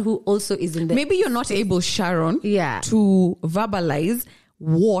someone who also is in the... Maybe you're not able, Sharon, to verbalize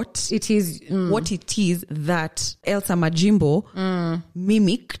what it is that Elsa Majimbo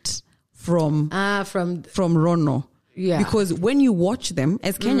mimicked from Rono. Yeah. Because when you watch them,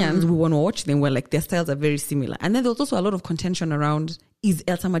 as Kenyans, we want to watch them, we're like, their styles are very similar. And then there's also a lot of contention around, is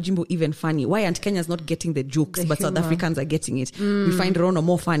Elsa Majimbo even funny? Why aren't Kenyans not getting the jokes, but South Africans are getting it? We find Rono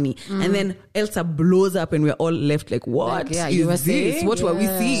more funny. And then Elsa blows up and we're all left like, what is this? What were we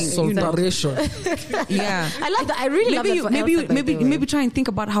seeing? Soltaration. Yeah. I love that. I really love that for Elsa, maybe try and think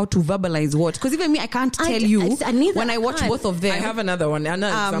about how to verbalize what. Because even me, I can't tell you when I watch both of them. I have another one,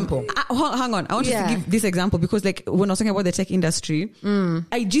 another example. Hang on. I want to give this example because like when I was talking about the tech industry,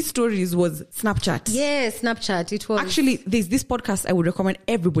 IG Stories was Snapchat. Yeah, Snapchat. It was. Actually, there's this podcast I would recommend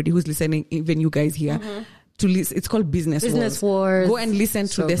everybody who's listening, even you guys here, to listen. It's called Business Wars. Go and listen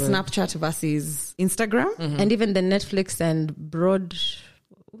to the Snapchat versus Instagram. And even the Netflix and Broad...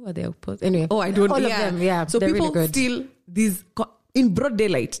 Who are they? Anyway. Oh, I don't... All of them, yeah. So people really good. still... these in broad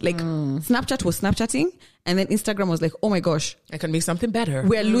daylight, like Snapchat was Snapchatting, and then Instagram was like, oh my gosh, I can make something better.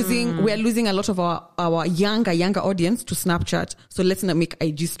 We're losing a lot of our younger audience to Snapchat. So let's not make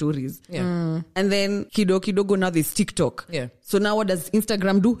IG stories. Yeah. And then kidogo now there's TikTok. Yeah. So now what does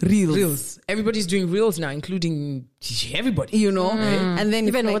Instagram do? Reels. Everybody's doing reels now, including everybody. You know? And then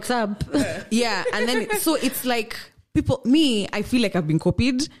even like, WhatsApp. Yeah. And then so it's like I feel like I've been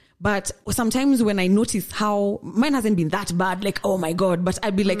copied. But sometimes when I notice how mine hasn't been that bad, like, oh my God, but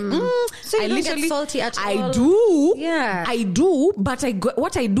I'd be like, so you don't get salty at all? I do. Yeah. I do. But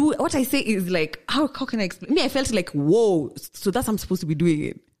what I say is like, how can I explain? Me, I felt like, whoa, so that's how I'm supposed to be doing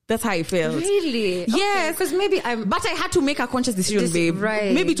it. That's how I felt. Really? Yes. Because maybe but I had to make a conscious decision, babe.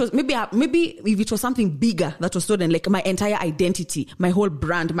 Right. Maybe if it was something bigger that was stolen, like my entire identity, my whole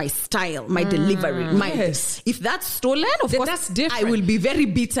brand, my style, my delivery, if that's stolen, of course, that's different. I will be very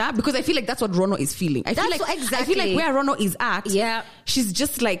bitter because I feel like that's what Rono is feeling. I feel like where Rono is at, she's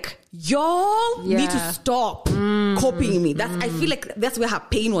just like, y'all need to stop copying me. I feel like that's where her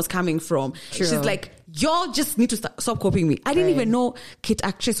pain was coming from. True. She's like, y'all just need to stop copying me. I didn't even know Kate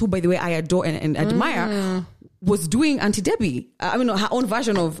Actress, who by the way I adore and admire, was doing Auntie Debbie. Her own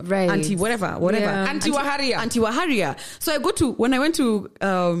version of Auntie whatever. Yeah. Auntie Waharia. So when I went to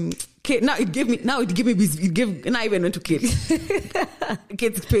Kate, now I even went to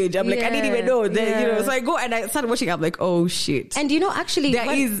Kate's page. I'm like, I didn't even know that, So I go and I started watching. I'm like, oh shit. And actually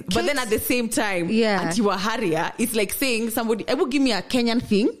there is, but then at the same time, Auntie Waharia, it's like saying somebody, I will give me a Kenyan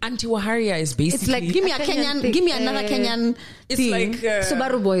thing. Auntie Waharia is basically, it's like give me a Kenyan thing. Give me another Kenyan it's thing. Like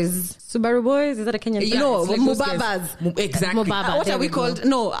Subaru Boys. Is that a Kenyan thing? No, like Mubabas. Exactly. Mubaba, what are we called?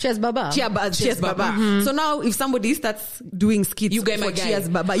 No, Cheers Baba. Cheers Baba. So now if somebody starts doing skits, you guy my guy. Cheers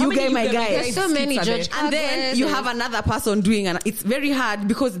Baba, you guy my my guy. There's so many George. And then you have another person doing, and it's very hard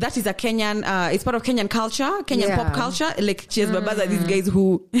because that is a Kenyan, it's part of Kenyan culture, Kenyan pop culture. Like Cheers Babas are these guys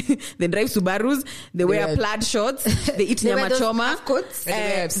who they drive Subarus, they wear plaid shorts, they eat nyama choma, they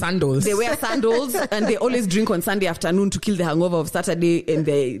wear sandals. They wear sandals, and they always drink on Sunday afternoon to kill the hangover of Saturday. And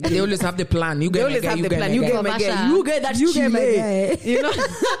they always have the plan. You get my guy. You get that chile. You know.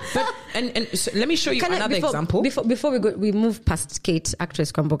 But and so let me show you another example. Before we move past Kate,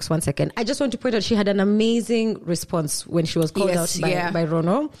 actress Combox, 1 second. I just want to point out she had an amazing response when she was called out by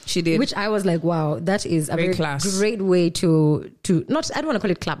Rono. She did, which I was like, wow, that is a very great way to not, I don't want to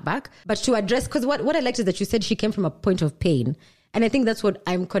call it clap back, but to address, because what I liked is that you said she came from a point of pain, and I think that's what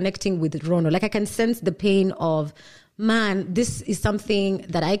I'm connecting with Rono. Like I can sense the pain of, man, this is something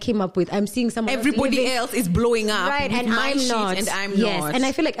that I came up with. I'm seeing someone everybody else is blowing up, right? And I'm not. And I'm not. And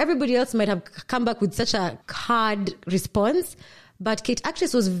I feel like everybody else might have come back with such a hard response, but Kate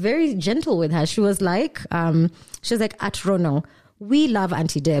Actress was very gentle with her. She was like, at Rono, we love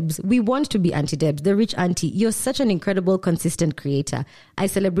Auntie Debs. We want to be Auntie Debs, the rich auntie. You're such an incredible, consistent creator. I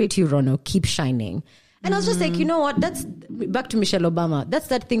celebrate you, Rono. Keep shining. And I was just like, you know what? That's back to Michelle Obama. That's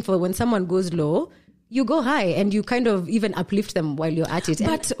that thing for when someone goes low, you go high and you kind of even uplift them while you're at it. See,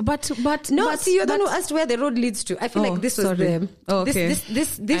 you're the one who asked where the road leads to. I feel like this was them. Oh, okay.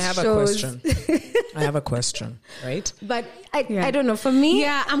 This I have shows. a question. I have a question, right? But I don't know. For me,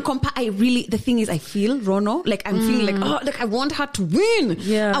 the thing is, I feel Rono, like I'm feeling like I want her to win.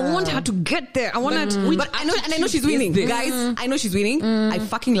 Yeah. I want her to get there. I want her to, but I know she's winning. Guys, I know she's winning. I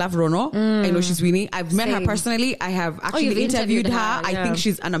fucking love Rono. I know she's winning. I've met her personally. I have actually interviewed her. I think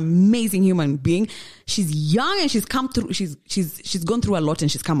she's an amazing human being. She's young and she's come through. She's gone through a lot and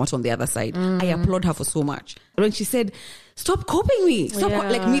she's come out on the other side. I applaud her for so much. When she said, "Stop copying me,"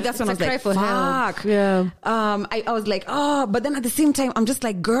 like me. That's when I was like, "Fuck." Yeah. I was like, oh, but then at the same time, I'm just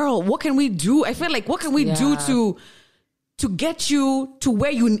like, girl, what can we do? I felt like, what can we do to get you to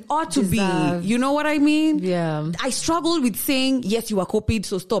where you ought to be? You know what I mean? Yeah. I struggled with saying, yes, you are copied,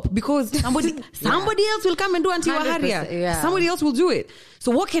 so stop. Because somebody else will come and do Auntie Waharia. Yeah. Somebody else will do it.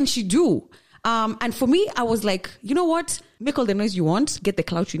 So what can she do? And for me, I was like, you know what? Make all the noise you want, get the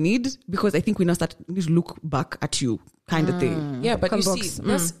clout you need, because I think we now need to look back at you, kind of thing. Yeah, but you see,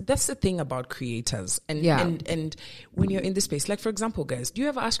 that's the thing about creators. And when you're in this space, like for example, guys, do you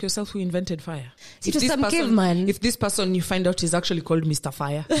ever ask yourself who invented fire? If this person you find out is actually called Mr.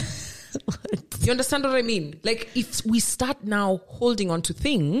 Fire. You understand what I mean? Like if we start now holding on to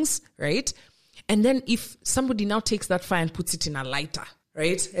things, right? And then if somebody now takes that fire and puts it in a lighter,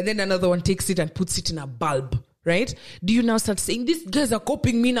 right? And then another one takes it and puts it in a bulb, right? Do you now start saying, these guys are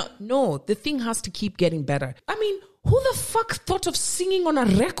copying me now? No, the thing has to keep getting better. I mean, who the fuck thought of singing on a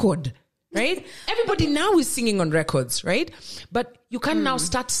record, right? Everybody now is singing on records, right? But you can now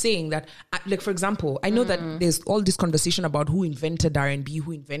start saying that, like, for example, I know that there's all this conversation about who invented R&B,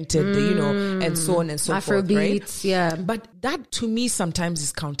 who invented the, and so on and so forth, right? Yeah. But that to me sometimes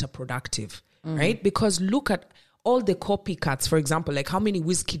is counterproductive, right? Because look at all the copycats, for example, like how many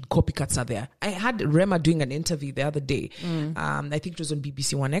Wizkid copycats are there? I had Rema doing an interview the other day. I think it was on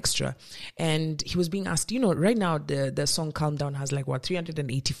BBC One Extra. And he was being asked, right now the song Calm Down has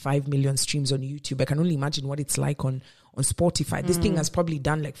 385 million streams on YouTube. I can only imagine what it's like on Spotify. This thing has probably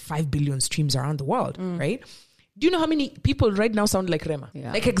done 5 billion streams around the world, right? Do you know how many people right now sound like Rema?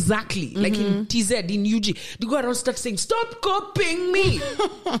 Yeah. Like exactly. Like in TZ, in UG. They go around start saying, stop copying me.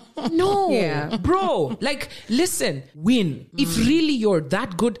 No, bro. Listen, win. If really you're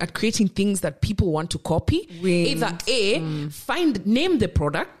that good at creating things that people want to copy, either name the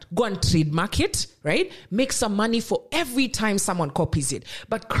product, go and trademark it, right? Make some money for every time someone copies it.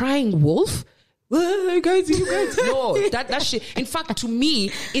 But crying wolf, you guys. No, that shit. In fact, to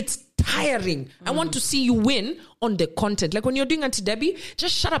me, it's tiring. I want to see you win on the content. Like when you're doing Auntie Debbie,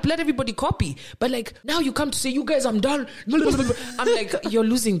 just shut up, let everybody copy. But now you come to say, you guys, I'm done. I'm like, you're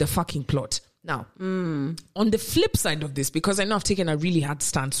losing the fucking plot. Now, on the flip side of this, because I know I've taken a really hard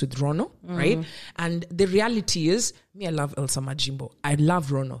stance with Rono, right? And the reality is, I love Elsa Majimbo. I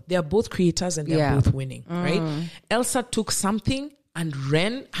love Rono. They are both creators and they're both winning, right? Elsa took something and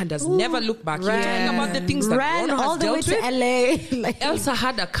ran and has never looked back. You're talking about the things that Rono has all the way dealt to LA. Elsa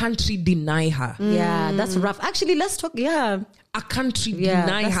had a country deny her. Yeah, that's rough. Actually, let's talk. Yeah, a country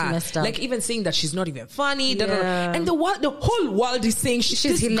deny her. Messed up. Like even saying that she's not even funny. And the whole world is saying she's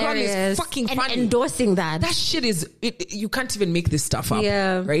this hilarious. Girl is fucking funny. And endorsing that. That shit is, you can't even make this stuff up.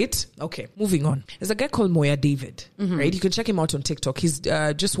 Yeah. Right? Okay, moving on. There's a guy called Moya David, right? You can check him out on TikTok. He's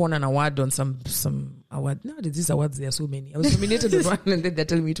just won an award on some award. Nowadays, these awards, there are so many. I was nominated with one and then they're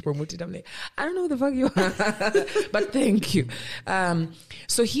telling me to promote it. I'm like, I don't know what the fuck you are. But thank you.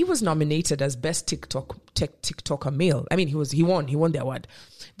 So he was nominated as best TikToker male. I mean, he won the award.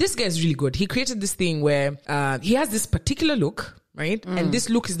 This guy is really good. He created this thing where he has this particular look, right? And this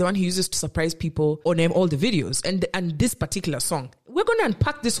look is the one he uses to surprise people on all the videos. And this particular song, we're going to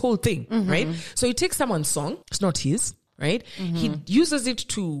unpack this whole thing, right? So he takes someone's song. It's not his. Right? He uses it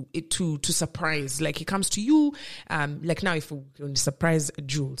to surprise. Like he comes to you, like now if we surprise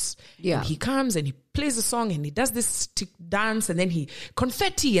Jules. Yeah. He comes and he plays the song and he does this dance and then he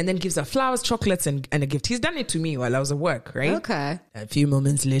confetti and then gives her flowers, chocolates and a gift. He's done it to me while I was at work, right? Okay. A few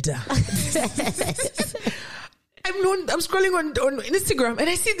moments later. I'm scrolling on Instagram and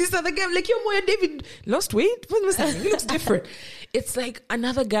I see this other guy. I'm like, yo, Moya David lost weight? What was happening? He looks different. It's like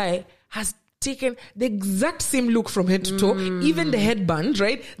another guy has taken the exact same look from head to toe, even the headband,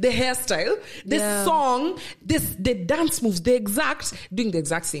 right? The hairstyle, the song, the dance moves, doing the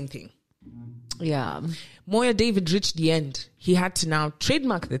exact same thing. Yeah. Moya David reached the end. He had to now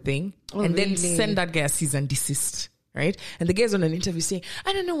trademark the thing and then send that guy a cease and desist, right? And the guy's on an interview saying,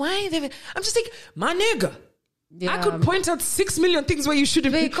 I don't know why. I'm just like, my nigga. Yeah. I could point out 6 million things where you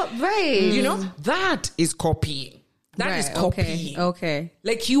shouldn't be. Right. You know, that is copying. That is copying. Okay.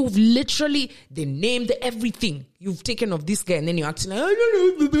 Like you've literally, they named everything you've taken of this guy and then you're acting like, I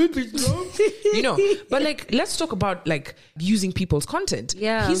don't know. You know, but like, let's talk about like using people's content.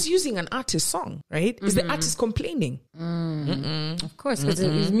 Yeah. He's using an artist's song, right? Is the artist complaining? Of course, because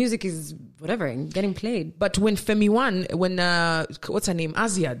his music is whatever, getting played. But when Femi One, what's her name?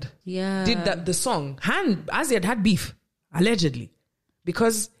 Aziad. Yeah. Did the song. Aziad had beef, allegedly.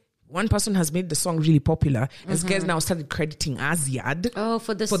 Because one person has made the song really popular, and this guy's now started crediting Aziad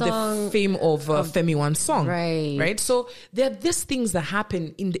for the fame of Femi One's song, right? So there are these things that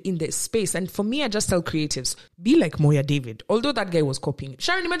happen in the space, and for me, I just tell creatives, be like Moya David. Although that guy was copying it.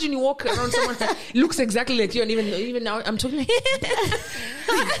 Sharon, imagine you walk around someone that looks exactly like you, and even now I'm talking like.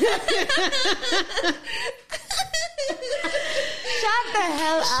 Shut the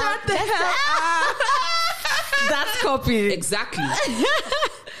hell up! That's copy. Exactly.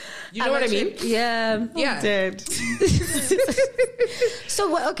 You know what I mean? Yeah. Yeah. Dead. So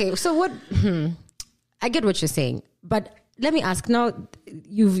what? I get what you're saying, but let me ask now.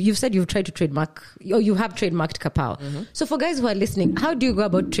 You've said you've tried to trademark, or you have trademarked Kapow. So for guys who are listening, how do you go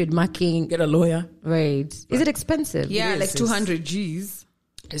about trademarking? Get a lawyer. Right. Is it expensive? Yeah, Yes, like yes. 200 G's.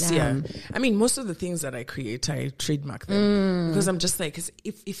 Yeah. I mean, most of the things that I create, I trademark them because I'm just like,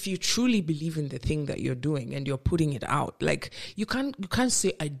 if you truly believe in the thing that you're doing and you're putting it out, like you can't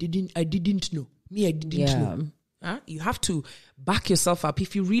say I didn't know. I didn't know. You have to back yourself up.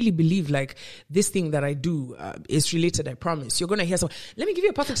 If you really believe like this thing that I do is related, I promise you're going to hear some. Let me give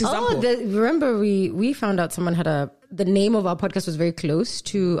you a perfect example. Remember we found out someone had the name of our podcast was very close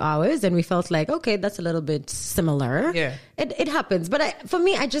to ours, and we felt like, okay, that's a little bit similar. Yeah. It happens. But for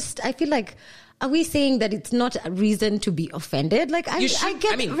me, I feel like, are we saying that it's not a reason to be offended? Like I get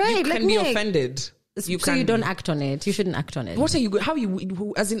you right. can be offended. You don't act on it. You shouldn't act on it. What are you? How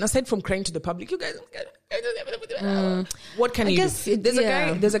you? As in, aside from crying to the public, you guys. What can you do?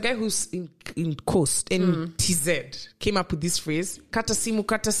 There's a guy who's in Coast in TZ came up with this phrase: "Kata simu."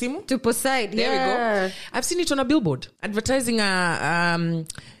 To Poseid. There we go. I've seen it on a billboard advertising a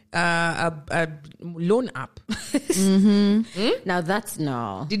loan app. Now that's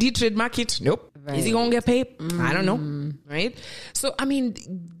no. Did he trademark it? Nope. Right. Is he gonna get paid? I don't know. Right. So I mean,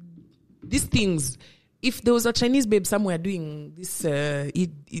 these things. If there was a Chinese babe somewhere doing this,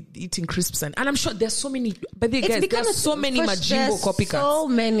 eating crisps, and I'm sure there's so many, but there's so many Majimbo copycats. So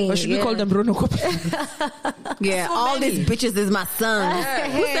many. Or should we call them Rono copycats? Yeah, So all many. these bitches is my son.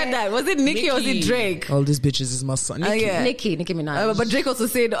 Who said that? Was it Nicki or was it Drake? All these bitches is my son. Yeah. Nicki Minaj. But Drake also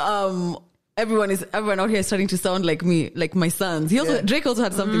said, everyone out here is starting to sound like me, like my sons. Drake also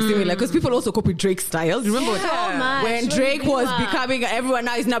had something similar because people also copied Drake's style. Remember when Drake was becoming, everyone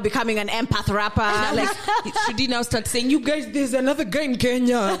now is now becoming an empath rapper. Like, should he now start saying, you guys, there's another guy in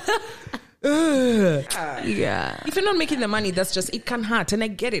Kenya. Yeah. If you're not making the money, that's just, it can hurt. And I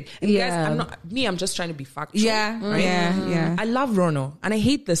get it. And guys, I'm just trying to be factual. Yeah. Right? Yeah. I love Rono and I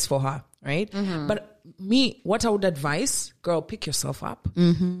hate this for her. Right. But what I would advise, girl, pick yourself up,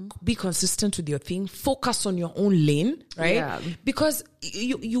 be consistent with your thing, focus on your own lane. Right. Yeah. Because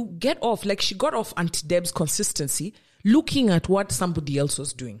you get off, like she got off Auntie Deb's consistency, looking at what somebody else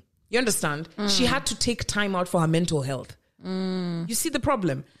was doing. You understand? She had to take time out for her mental health. You see the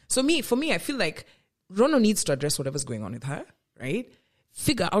problem? So for me, I feel like Rono needs to address whatever's going on with her, right?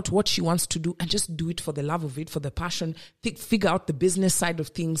 figure out what she wants to do and just do it for the love of it, for the passion, figure out the business side of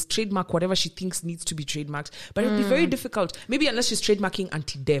things, trademark whatever she thinks needs to be trademarked. But it'll be very difficult, maybe unless she's trademarking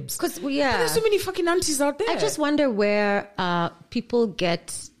Auntie Debs. Because there's so many fucking aunties out there. I just wonder where people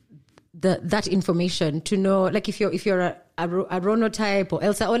get that information to know, like if you're a Rono type or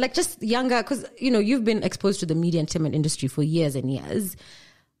Elsa or like just younger, because you've been exposed to the media entertainment industry for years and years.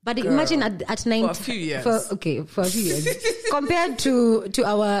 But imagine at 9 for a few years. For a few years. Compared to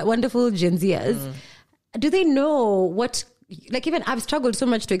our wonderful Gen Zers, do they know what, like even I've struggled so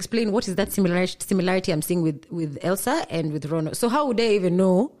much to explain what is that similarity I'm seeing with Elsa and with Rono. So how would they even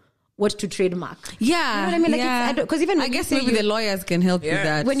know what to trademark? Yeah. You know what I mean? Like because even I guess maybe the lawyers can help with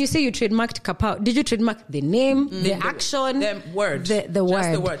that. When you say you trademarked Kapow, did you trademark the name, the action? The word. The word.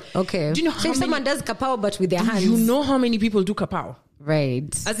 Just the word. Okay. Do you know how if someone does Kapow but with their hands? You know how many people do Kapow? Right.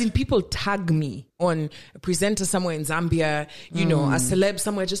 As in, people tag me on a presenter somewhere in Zambia, a celeb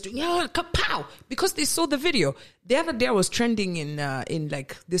somewhere just doing, kapow, because they saw the video. The other day I was trending in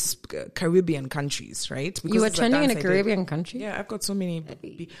like this Caribbean countries, right? Because you were trending in a Caribbean country? Yeah, I've got so many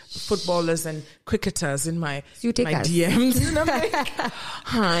footballers and cricketers in my DMs. And I'm like,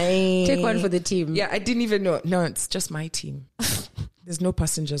 hi. Take one for the team. Yeah, I didn't even know. No, it's just my team. There's no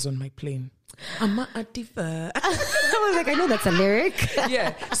passengers on my plane. I'm a diva. I was like, I know that's a lyric.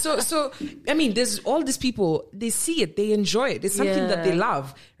 Yeah. So I mean, there's all these people, they see it, they enjoy it. It's something that they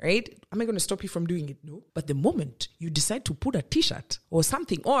love, right? Am I going to stop you from doing it? No. But the moment you decide to put a t-shirt or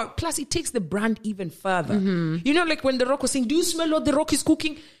something, or plus it takes the brand even further. Like when The Rock was saying, do you smell what The Rock is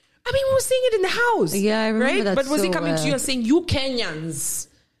cooking? I mean, we were saying it in the house. Yeah, I remember that. But was he coming to you and saying, you Kenyans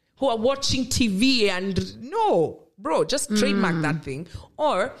who are watching TV and no. Bro, just trademark that thing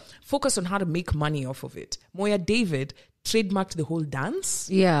or focus on how to make money off of it. Moya David trademarked the whole dance.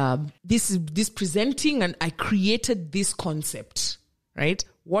 Yeah. This presenting, and I created this concept, right?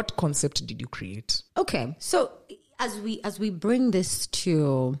 What concept did you create? Okay. So as we bring this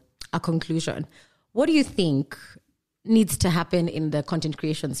to a conclusion, what do you think needs to happen in the content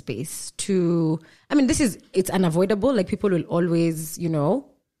creation space it's unavoidable. Like people will always,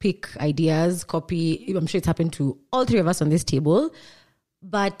 pick ideas, copy. I'm sure it's happened to all three of us on this table.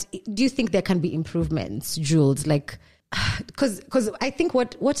 But do you think there can be improvements, Jules? Like, because I think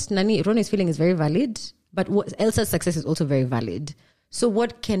what Rono is feeling is very valid, but what Elsa's success is also very valid. So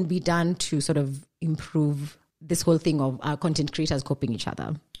what can be done to sort of improve this whole thing of our content creators copying each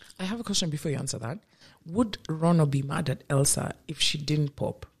other? I have a question before you answer that. Would Rono be mad at Elsa if she didn't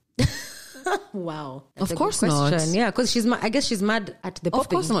pop? Wow. Of course not. Yeah, because I guess she's mad at the popping. Of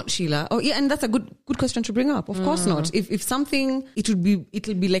course not, Sheila. Oh yeah, and that's a good question to bring up. Of course not. If something, it'll be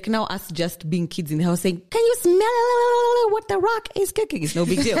like now us just being kids in the house saying, can you smell what The Rock is cooking? It's no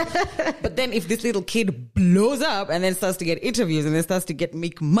big deal. But then if this little kid blows up and then starts to get interviews and then starts to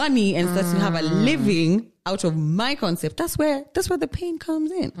make money and starts to have a living out of my concept, that's where the pain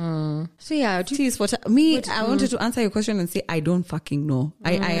comes in. So yeah, I wanted to answer your question and say I don't fucking know.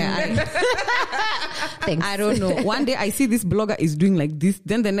 Thanks. I don't know. One day I see this blogger is doing like this,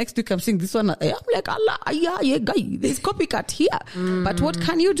 then the next week I'm seeing this one. I'm like, Allah, yeah, guy, there's copycat here. But what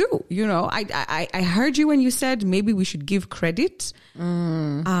can you do? I heard you when you said maybe we should give credit.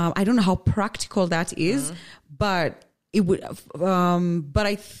 I don't know how practical that is, but it would. But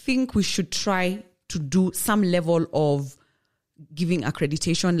I think we should try to do some level of giving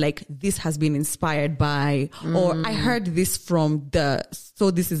accreditation, like this has been inspired by, or I heard this from the So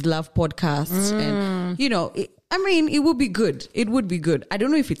This Is Love podcast. And, it would be good. It would be good. I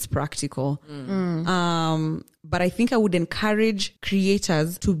don't know if it's practical. But I think I would encourage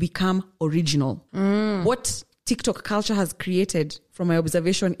creators to become original. What TikTok culture has created, from my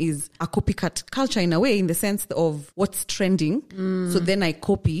observation, is a copycat culture in a way, in the sense of what's trending. So then I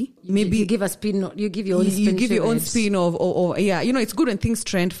copy. Maybe you give a spin. You give your own spin. You give your own spin of, it's good when things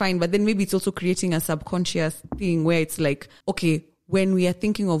trend, fine. But then maybe it's also creating a subconscious thing where it's like, okay, when we are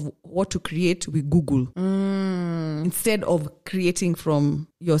thinking of what to create, we Google instead of creating from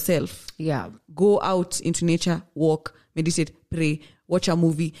yourself. Yeah, go out into nature, walk, meditate, pray, watch a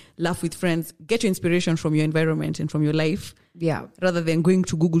movie, laugh with friends, get your inspiration from your environment and from your life. Yeah. Rather than going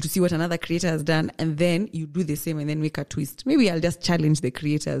to Google to see what another creator has done and then you do the same and then make a twist. Maybe I'll just challenge the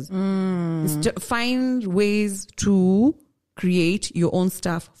creators. Find ways to create your own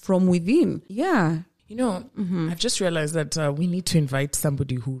stuff from within. Yeah. I've just realized that we need to invite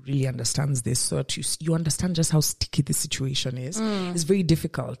somebody who really understands this, so that you understand just how sticky the situation is. It's very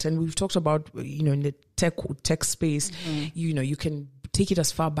difficult. And we've talked about, in the tech space, you can take it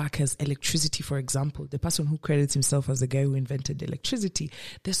as far back as electricity, for example. The person who credits himself as the guy who invented electricity,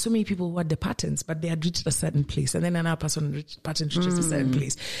 there's so many people who had the patents, but they had reached a certain place, and then another person patent reaches a certain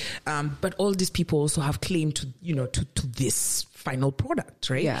place. But all these people also have claim to, to this final product,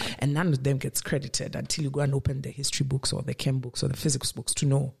 right? Yeah. And none of them gets credited until you go and open the history books or the chem books or the physics books to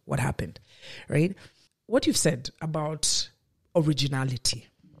know what happened, right? What you've said about originality.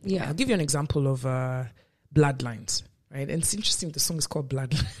 Yeah. I'll give you an example of Bloodlines, right? And it's interesting, the song is called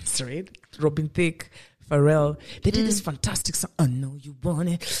Bloodlines, right? Robin Thicke, Pharrell, they did this fantastic song. I know you want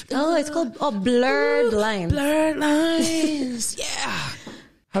it. Oh, it's called Blurred Lines. Blurred Lines. Yeah.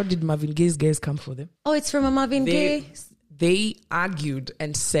 How did Marvin Gaye's guys come for them? Oh, it's from a Marvin Gaye. They argued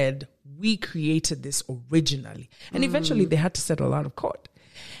and said, we created this originally. And eventually they had to settle out of court.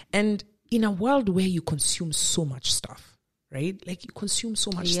 And in a world where you consume so much stuff, right? Like you consume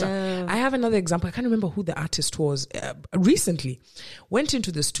so much stuff. I have another example. I can't remember who the artist was. Recently went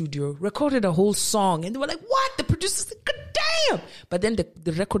into the studio, recorded a whole song, and they were like, what? The producers said, God damn. But then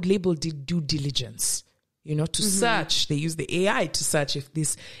the record label did due diligence, to search. They used the AI to search if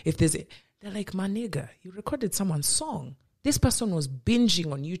there's they're like, my nigga, you recorded someone's song. This person was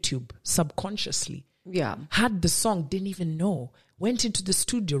binging on YouTube subconsciously. Yeah. Had the song, didn't even know. Went into the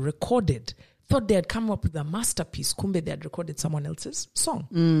studio, recorded, thought they had come up with a masterpiece. Kumbe, they had recorded someone else's song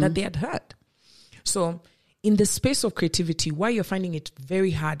that they had heard. So in the space of creativity, why you're finding it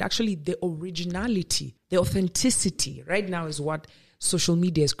very hard, actually the originality, the authenticity right now is what social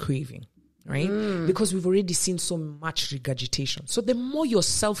media is craving, right? Because we've already seen so much regurgitation. So the more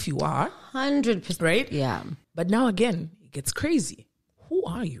yourself you are, 100%. right? Yeah. But now again, it gets crazy. Who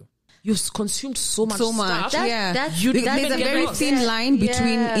are you? You've consumed so much stuff. There's You There's a very thin line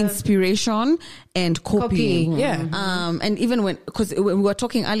between inspiration and copying. Yeah. And even because we were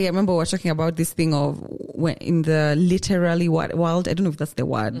talking earlier, I remember we were talking about this thing of when in the literary world, I don't know if that's the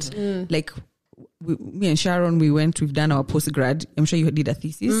word, like me and Sharon, we've done our postgrad. I'm sure you did a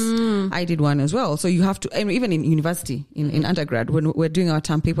thesis. I did one as well. So you have to, even in university, in undergrad, when we're doing our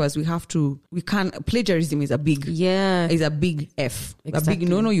term papers, plagiarism is a big, is a big F. Exactly. A big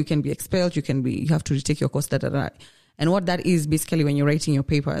no, you can be expelled, you have to retake your course, And what that is basically when you're writing your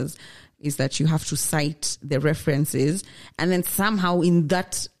papers is that you have to cite the references, and then somehow in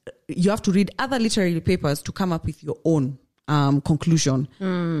that, you have to read other literary papers to come up with your own conclusion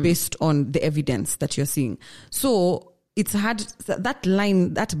based on the evidence that you're seeing. So it's hard, that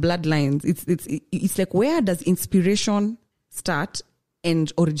line, that bloodlines, it's like, where does inspiration start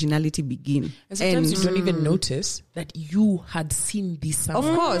and originality begin? And sometimes you don't even notice that you had seen this somewhere.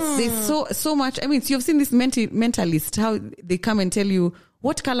 Of course, there's so much. I mean, so you've seen this mentalist, how they come and tell you,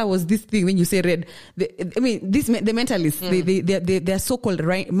 what color was this thing when you say red? The mentalists, they're so-called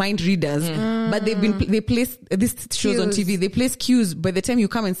mind readers, but they place these shows on TV. They place cues. By the time you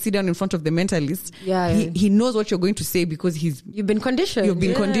come and sit down in front of the mentalist, he knows what you're going to say because you've been conditioned.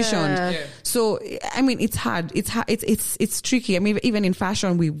 Yeah. So I mean, it's hard. It's tricky. I mean, even in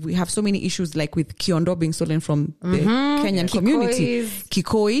fashion, we have so many issues, like with kiondo being stolen from the Kenyan community.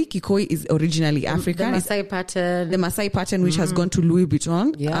 Kikoi is originally African. The Maasai pattern, which has gone to Louis Vuitton. Louis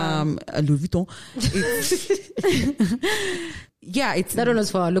Vuitton. It's that one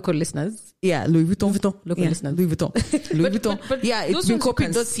was for our local listeners. Yeah, Louis Vuitton. Local listeners. Louis Vuitton. But it's been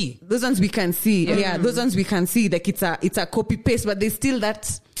copied. Those ones we can see. Yeah, those ones we can see. Like it's a copy paste, but there's still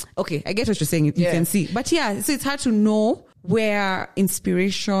that. Okay, I get what you're saying. You can see, but so it's hard to know where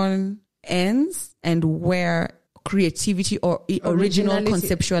inspiration ends and where creativity or original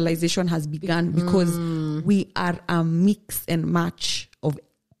conceptualization has begun, because we are a mix and match of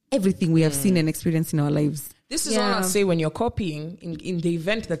everything we have seen and experienced in our lives. This is all I'll say when you're copying. In the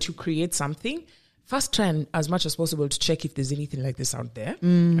event that you create something, first try and, as much as possible, to check if there's anything like this out there,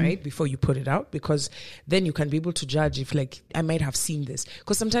 right? Before you put it out, because then you can be able to judge if, like, I might have seen this.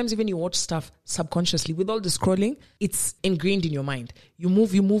 Because sometimes even you watch stuff subconsciously with all the scrolling, it's ingrained in your mind. You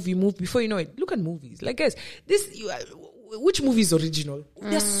move. Before you know it, look at movies. Like, guys, which movie is original?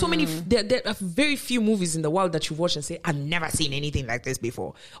 There's so many, there are very few movies in the world that you watch and say, I've never seen anything like this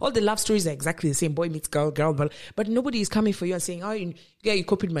before. All the love stories are exactly the same. Boy meets girl, but nobody is coming for you and saying, oh, you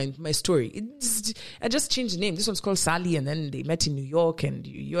copied my story. I just changed the name. This one's called Sally, and then they met in New York, and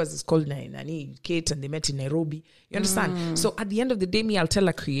yours is called Nani, Kate, and they met in Nairobi. You understand? So at the end of the day, I'll tell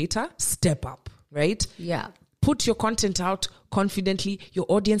a creator, step up, right? Yeah. Put your content out confidently. Your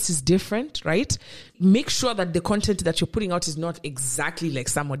audience is different, right? Make sure that the content that you're putting out is not exactly like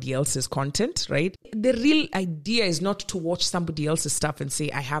somebody else's content, right? The real idea is not to watch somebody else's stuff and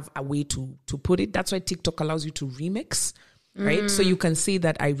say, I have a way to put it. That's why TikTok allows you to remix, right? So you can say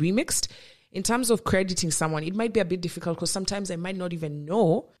that I remixed. in terms of crediting someone, it might be a bit difficult because sometimes I might not even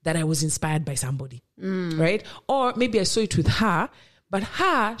know that I was inspired by somebody, right? Or maybe I saw it with her, but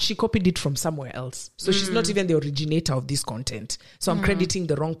she copied it from somewhere else. So she's not even the originator of this content. So I'm crediting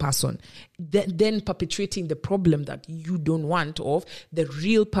the wrong person. Then perpetuating the problem that you don't want of the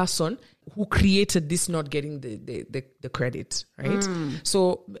real person who created this not getting the credit, right?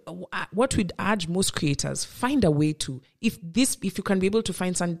 So what we'd urge most creators, find a way to, if you can be able to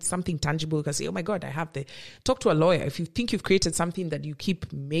find something tangible, you can say, oh my God, talk to a lawyer. If you think you've created something that you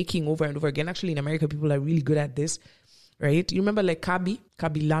keep making over and over again, actually in America, people are really good at this. Right? You remember like Kabi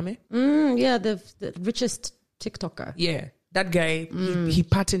Lame? Yeah, the richest TikToker. Yeah. That guy, he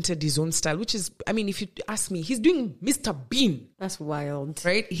patented his own style, which is, I mean, if you ask me, he's doing Mr. Bean. That's wild.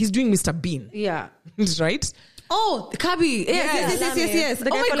 Right? He's doing Mr. Bean. Yeah. Right? Oh, Kabi. Yes. The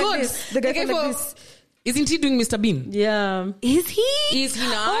guy oh my God. The guy like this. Isn't he doing Mr. Bean? Yeah. Is he? Is he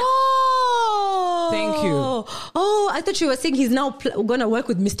not? Oh. Thank you. Oh, I thought you were saying he's now going to work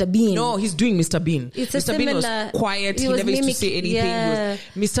with Mr. Bean. No, he's doing Mr. Bean. It's Mr. Bean was quiet. He never used to say anything. Yeah.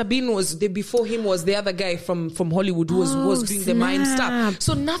 Mr. Bean was, before him was the other guy from Hollywood who was doing the mime stuff.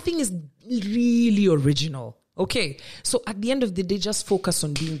 So nothing is really original. Okay, so at the end of the day, just focus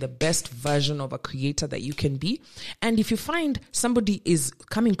on being the best version of a creator that you can be. And if you find somebody is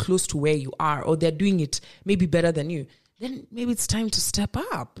coming close to where you are, or they're doing it maybe better than you, then maybe it's time to step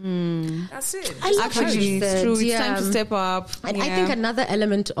up. That's it. Actually, it's true. It's time to step up. And I think another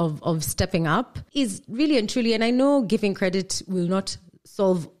element of stepping up is really and truly, and I know giving credit will not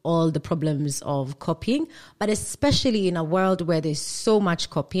solve all the problems of copying, but especially in a world where there's so much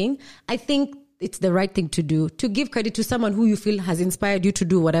copying, I think it's the right thing to do, to give credit to someone who you feel has inspired you to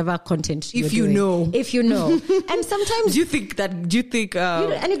do whatever content you're doing. If you know. And sometimes... Do you think and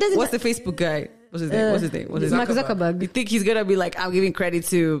it doesn't... What's the Facebook guy? What's his name? Mark Zuckerberg. You think he's going to be like, I'm giving credit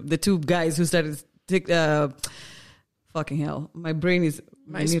to the two guys who started... fucking hell. My brain is...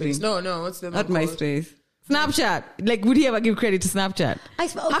 MySpace. No, what's the... Not MySpace. Snapchat. Like, would he ever give credit to Snapchat?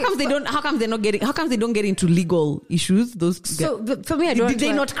 How come they don't get into legal issues? For me, did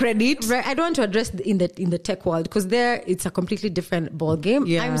they not credit? Right, I don't want to address in the tech world because there it's a completely different ball game.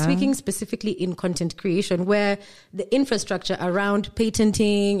 Yeah. I'm speaking specifically in content creation where the infrastructure around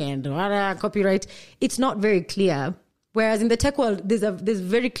patenting and copyright, it's not very clear. Whereas in the tech world, there's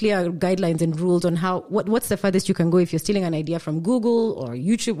very clear guidelines and rules on what's the furthest you can go if you're stealing an idea from Google or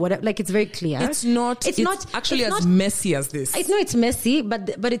YouTube, whatever. Like, it's very clear. It's not as messy as this. It's messy,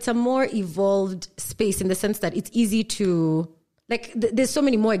 but it's a more evolved space in the sense that it's easy to, like, there's so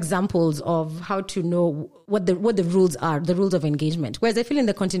many more examples of how to know what the rules are, the rules of engagement. Whereas I feel in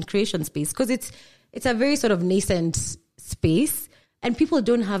the content creation space, because it's a very sort of nascent space, and people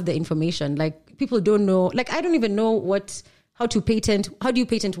don't have the information. Like, people don't know. Like, I don't even know how to patent. How do you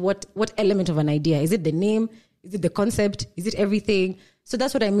patent what element of an idea? Is it the name? Is it the concept? Is it everything? So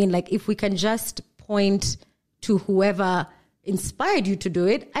that's what I mean. Like, if we can just point to whoever inspired you to do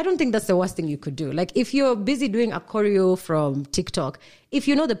it, I don't think that's the worst thing you could do. Like, if you're busy doing a choreo from TikTok, if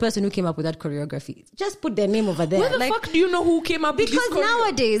you know the person who came up with that choreography, just put their name over there. Where the fuck do you know who came up with this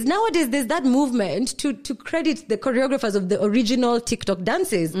choreo? Because nowadays there's that movement to credit the choreographers of the original TikTok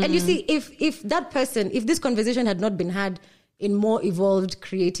dances. And you see, if this conversation had not been had in more evolved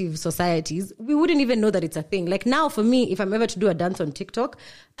creative societies, we wouldn't even know that it's a thing. Like, now for me, if I'm ever to do a dance on TikTok,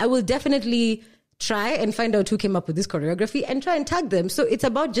 I will definitely try and find out who came up with this choreography and try and tag them. So it's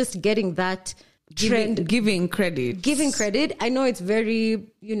about just getting that trend. Giving credit. I know it's very,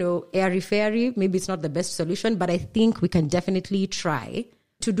 airy-fairy. Maybe it's not the best solution, but I think we can definitely try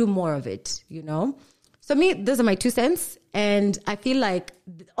to do more of it, So me, those are my 2 cents. And I feel like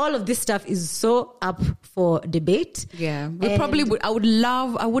all of this stuff is so up for debate. Yeah. I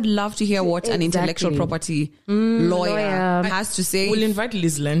would love to hear what an intellectual property lawyer has to say. We'll invite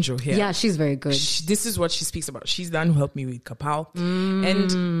Liz Lenjo here. Yeah, she's very good. This is what she speaks about. She's the one who helped me with Kapow.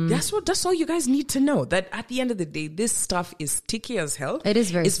 And that's all you guys need to know. That at the end of the day, this stuff is sticky as hell. It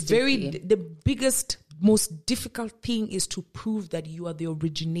is very sticky. The biggest, most difficult thing is to prove that you are the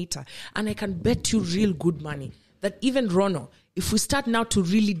originator. And I can bet you real good money that even Rono, if we start now to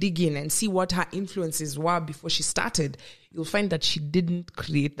really dig in and see what her influences were before she started, you'll find that she didn't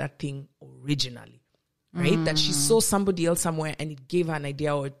create that thing originally, right? That she saw somebody else somewhere and it gave her an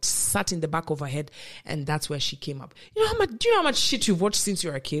idea, or it sat in the back of her head, and that's where she came up. Do you know how much shit you've watched since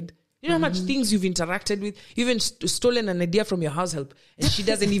you were a kid? You know how much things you've interacted with? You've even stolen an idea from your house help, and she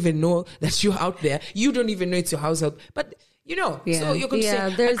doesn't even know that you're out there. You don't even know it's your house help. But, so you're going to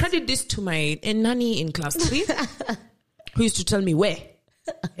say, I credit this to my nanny in class 3 who used to tell me where.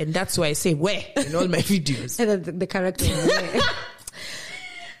 And that's why I say where in all my videos. The character.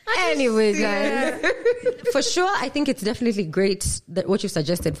 Anyway, guys, for sure, I think it's definitely great that what you've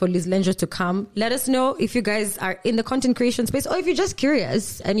suggested for Liz Lenjo to come. Let us know if you guys are in the content creation space or if you're just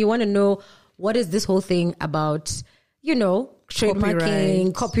curious and you want to know what is this whole thing about, you know,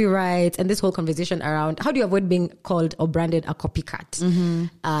 trademarking, copyright, and this whole conversation around how do you avoid being called or branded a copycat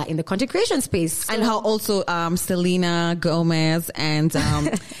in the content creation space. So, and how also Selena Gomez and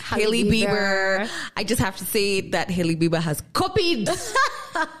Hailey Bieber. I just have to say that Hailey Bieber has copied.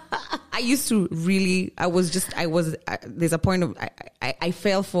 I used to really, there's a point of, I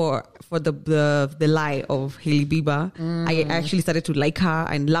fell for the lie of Hailey Bieber. I actually started to like her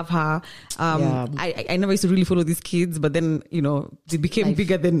and love her. I never used to really follow these kids, but then, you know, they became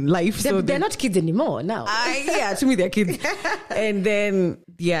bigger than life. They're not kids anymore now. To me, they're kids. And then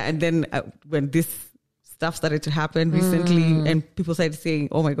when this stuff started to happen recently and people started saying,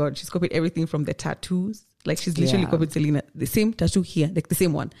 oh my God, she's copied everything from the tattoos. Like she's literally copied Selena, the same tattoo here, like the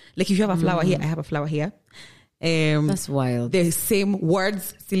same one. Like if you have a flower here, I have a flower here. That's wild. The same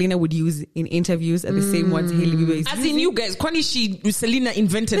words Selena would use in interviews are the same words Hailey Bieber is As using. in you guys, kwani Selena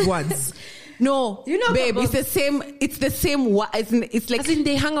invented words. No, you know, babe, it's the same. It's the same. It's like as in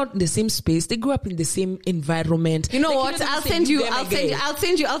they hang out in the same space. They grew up in the same environment. You know like, what? You know, I'll send you a breakdown. I'll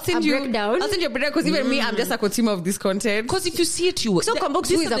send you a breakdown because even me, I'm just a consumer of this content. Because if you see it, you so Combox,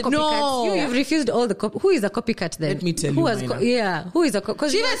 who is a copycat? No. You've refused all the who is a copycat then? Let me tell you. Who is a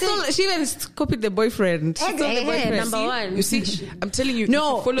copycat? She even copied the boyfriend. She stole the boyfriend. Number one. You see, I'm telling you.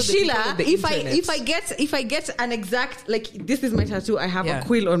 No, Sheila. If I get an exact, like, this is my tattoo. I have a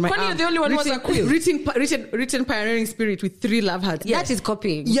quill on my arm. You're the only one who has a quill. Written pioneering spirit with 3 love hearts. That is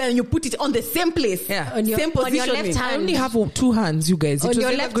copying. Yeah, and you put it on the same place. Yeah. Same positioning. On your left hand. I only have 2 hands, you guys. On It was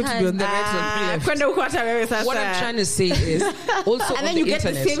your never left going to be on the hand. right or left. What I'm trying to say is also and on then the you get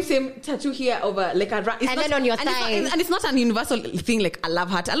internet. the same tattoo here over like a then on your thigh. And it's not an universal thing like a love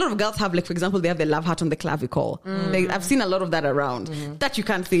heart. A lot of girls have, like, for example, they have the love heart on the clavicle. I've seen a lot of that around that you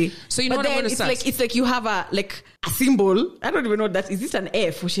can't see. So you know but what I'm then going to start? it's like you have a symbol. I don't even know what that is. This an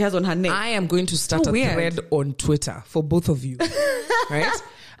F she has on her neck? I am going to start a thread on Twitter for both of you. Right?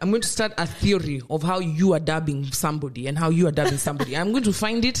 I'm going to start a theory of how you are dubbing somebody and how you are dubbing somebody. I'm going to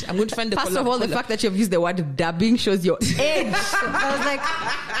find it. I'm going to find the First of all, the fact that you've used the word dubbing shows your age. I was like,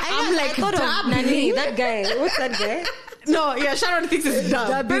 I thought of Nani, that guy. What's that guy? No, yeah, Sharon thinks it's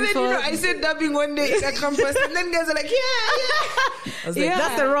dub. But then, you know, I said dubbing one day in a campus and then guys are like, yeah. I was like,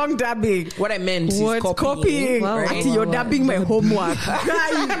 that's the wrong dubbing. What I meant is copying. Wow. Right? You're dubbing my homework.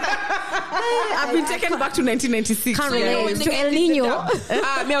 I've been taken back to 1996. Can't relate to El Nino.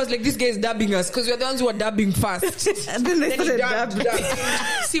 I was like, this guy is dubbing us because we're the ones who are dubbing first. And then they started dub.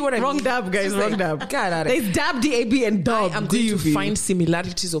 See what I mean? Wrong dub, guys. Wrong dub. God, there's dub, DAB, and dub. I'm going to find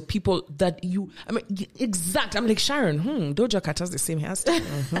similarities of people that you. I mean, exact. I'm like, Sharon. Doja Cat has the same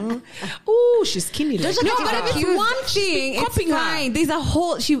hairstyle. Oh, she's skinny. Like No, but if it's one thing, it's fine. There's a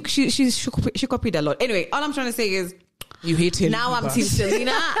whole. She copied a lot. Anyway, all I'm trying to say is, you hate him. Now I'm Team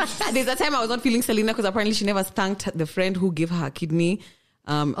Selena. There's a time I was not feeling Selena because apparently she never thanked the friend who gave her a kidney.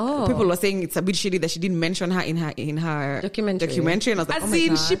 People were saying it's a bit shitty that she didn't mention her in her documentary. And I was like, as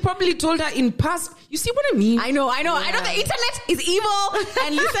in, she probably told her in past. You see what I mean? I know. The internet is evil,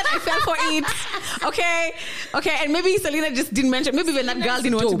 and listen, I fell for it. Okay, and maybe Selena just didn't mention. Maybe when that girl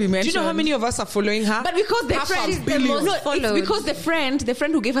didn't want to be mentioned. Do you know how many of us are following her? But because the friend is the most followed. It's because the friend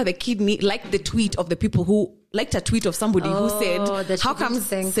who gave her the kidney liked the tweet of the people who liked a tweet of somebody who said, how come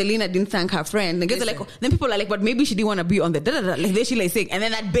Selena didn't thank her friend? And girls are like, then people are like, but maybe she didn't want to be on the like they Sheila is saying. And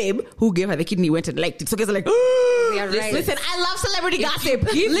then that babe who gave her the kidney went and liked it. So girls are like, right. Listen, I love celebrity gossip.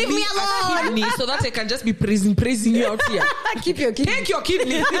 Leave me alone. Kidney so that I can just be praising you out here. Keep your kidney. Take your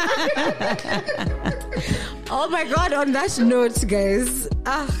kidney. Oh my God, on that note, guys.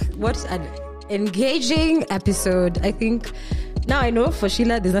 What an engaging episode. I think now I know for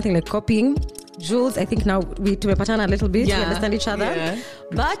Sheila there's nothing like copying. Jules, I think now we tumepatana a little bit. We understand each other. Yeah.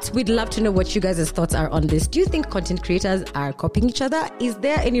 But we'd love to know what you guys' thoughts are on this. Do you think content creators are copying each other? Is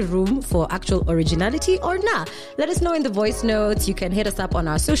there any room for actual originality or nah? Let us know in the voice notes. You can hit us up on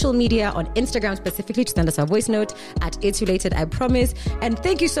our social media, on Instagram specifically, to send us a voice note at It's Related, I Promise. And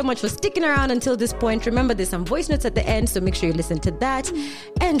thank you so much for sticking around until this point. Remember, there's some voice notes at the end, so make sure you listen to that.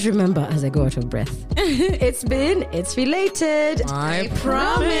 And remember, as I go out of breath, It's Related, I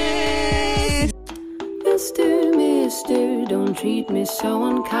Promise. Mister, don't treat me so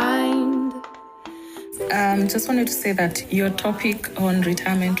unkind. Just wanted to say that your topic on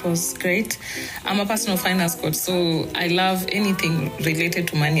retirement was great. I'm a personal finance coach, so I love anything related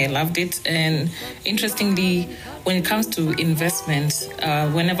to money. I loved it. And interestingly, when it comes to investment,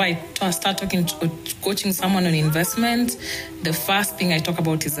 whenever I start coaching someone on investment, the first thing I talk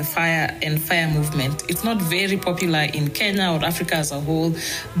about is the FIRE movement. It's not very popular in Kenya or Africa as a whole,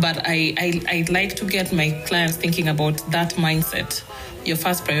 but I like to get my clients thinking about that mindset. Your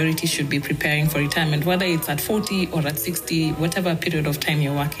first priority should be preparing for retirement, whether it's at 40 or at 60, whatever period of time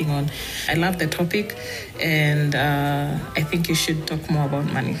you're working on. I love the topic, and I think you should talk more about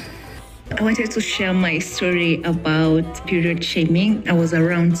money. I wanted to share my story about period shaming. I was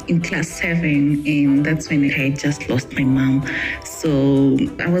around in class 7, and that's when I had just lost my mom. So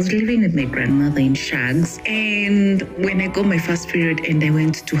I was living with my grandmother in Shags. And when I got my first period and I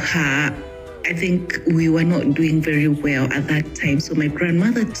went to her, I think we were not doing very well at that time. So my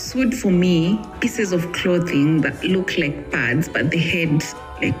grandmother sewed for me pieces of clothing that looked like pads, but they had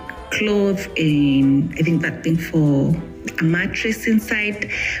like cloth and I think that thing for a mattress inside.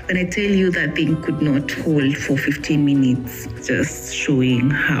 When I tell you that thing could not hold for 15 minutes, just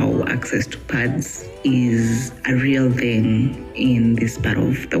showing how access to pads is a real thing in this part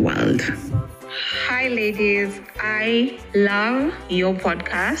of the world. Hi ladies, I love your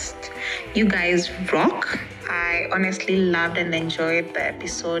podcast. You guys rock. I honestly loved and enjoyed the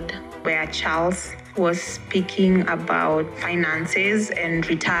episode where Charles was speaking about finances and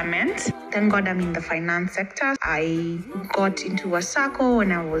retirement. Thank God I'm in the finance sector. I got into a circle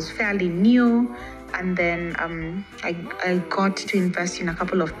when I was fairly new, and then I got to invest in a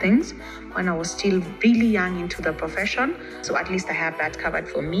couple of things when I was still really young into the profession. So at least I have that covered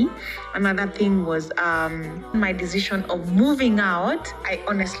for me. Another thing was my decision of moving out. I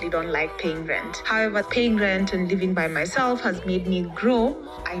honestly don't like paying rent. However, paying rent and living by myself has made me grow.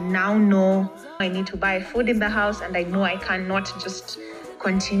 I now know I need to buy food in the house, and I know I cannot just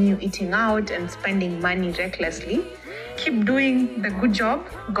continue eating out and spending money recklessly. Keep doing the good job.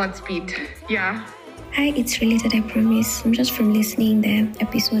 Godspeed. Yeah. Hi, it's related, I promise. I'm just from listening the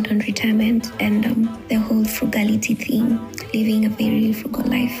episode on retirement and the whole frugality thing, living a very frugal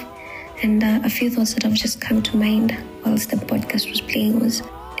life. And a few thoughts that have just come to mind whilst the podcast was playing was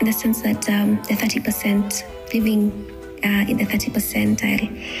in the sense that the 30%, living in the 30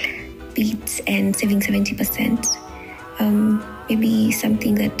 percentile beats and saving 70%. Maybe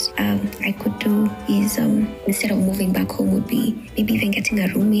something that I could do is instead of moving back home would be maybe even getting a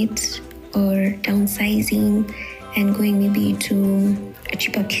roommate or downsizing and going maybe to a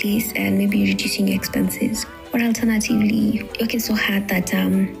cheaper place and maybe reducing your expenses. Or alternatively, working so hard that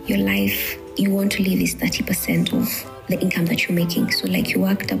your life, you want to live is 30% of the income that you're making. So like you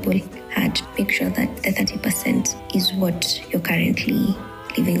work double hard, make sure that the 30% is what you're currently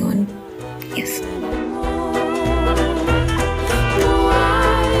living on. Yes.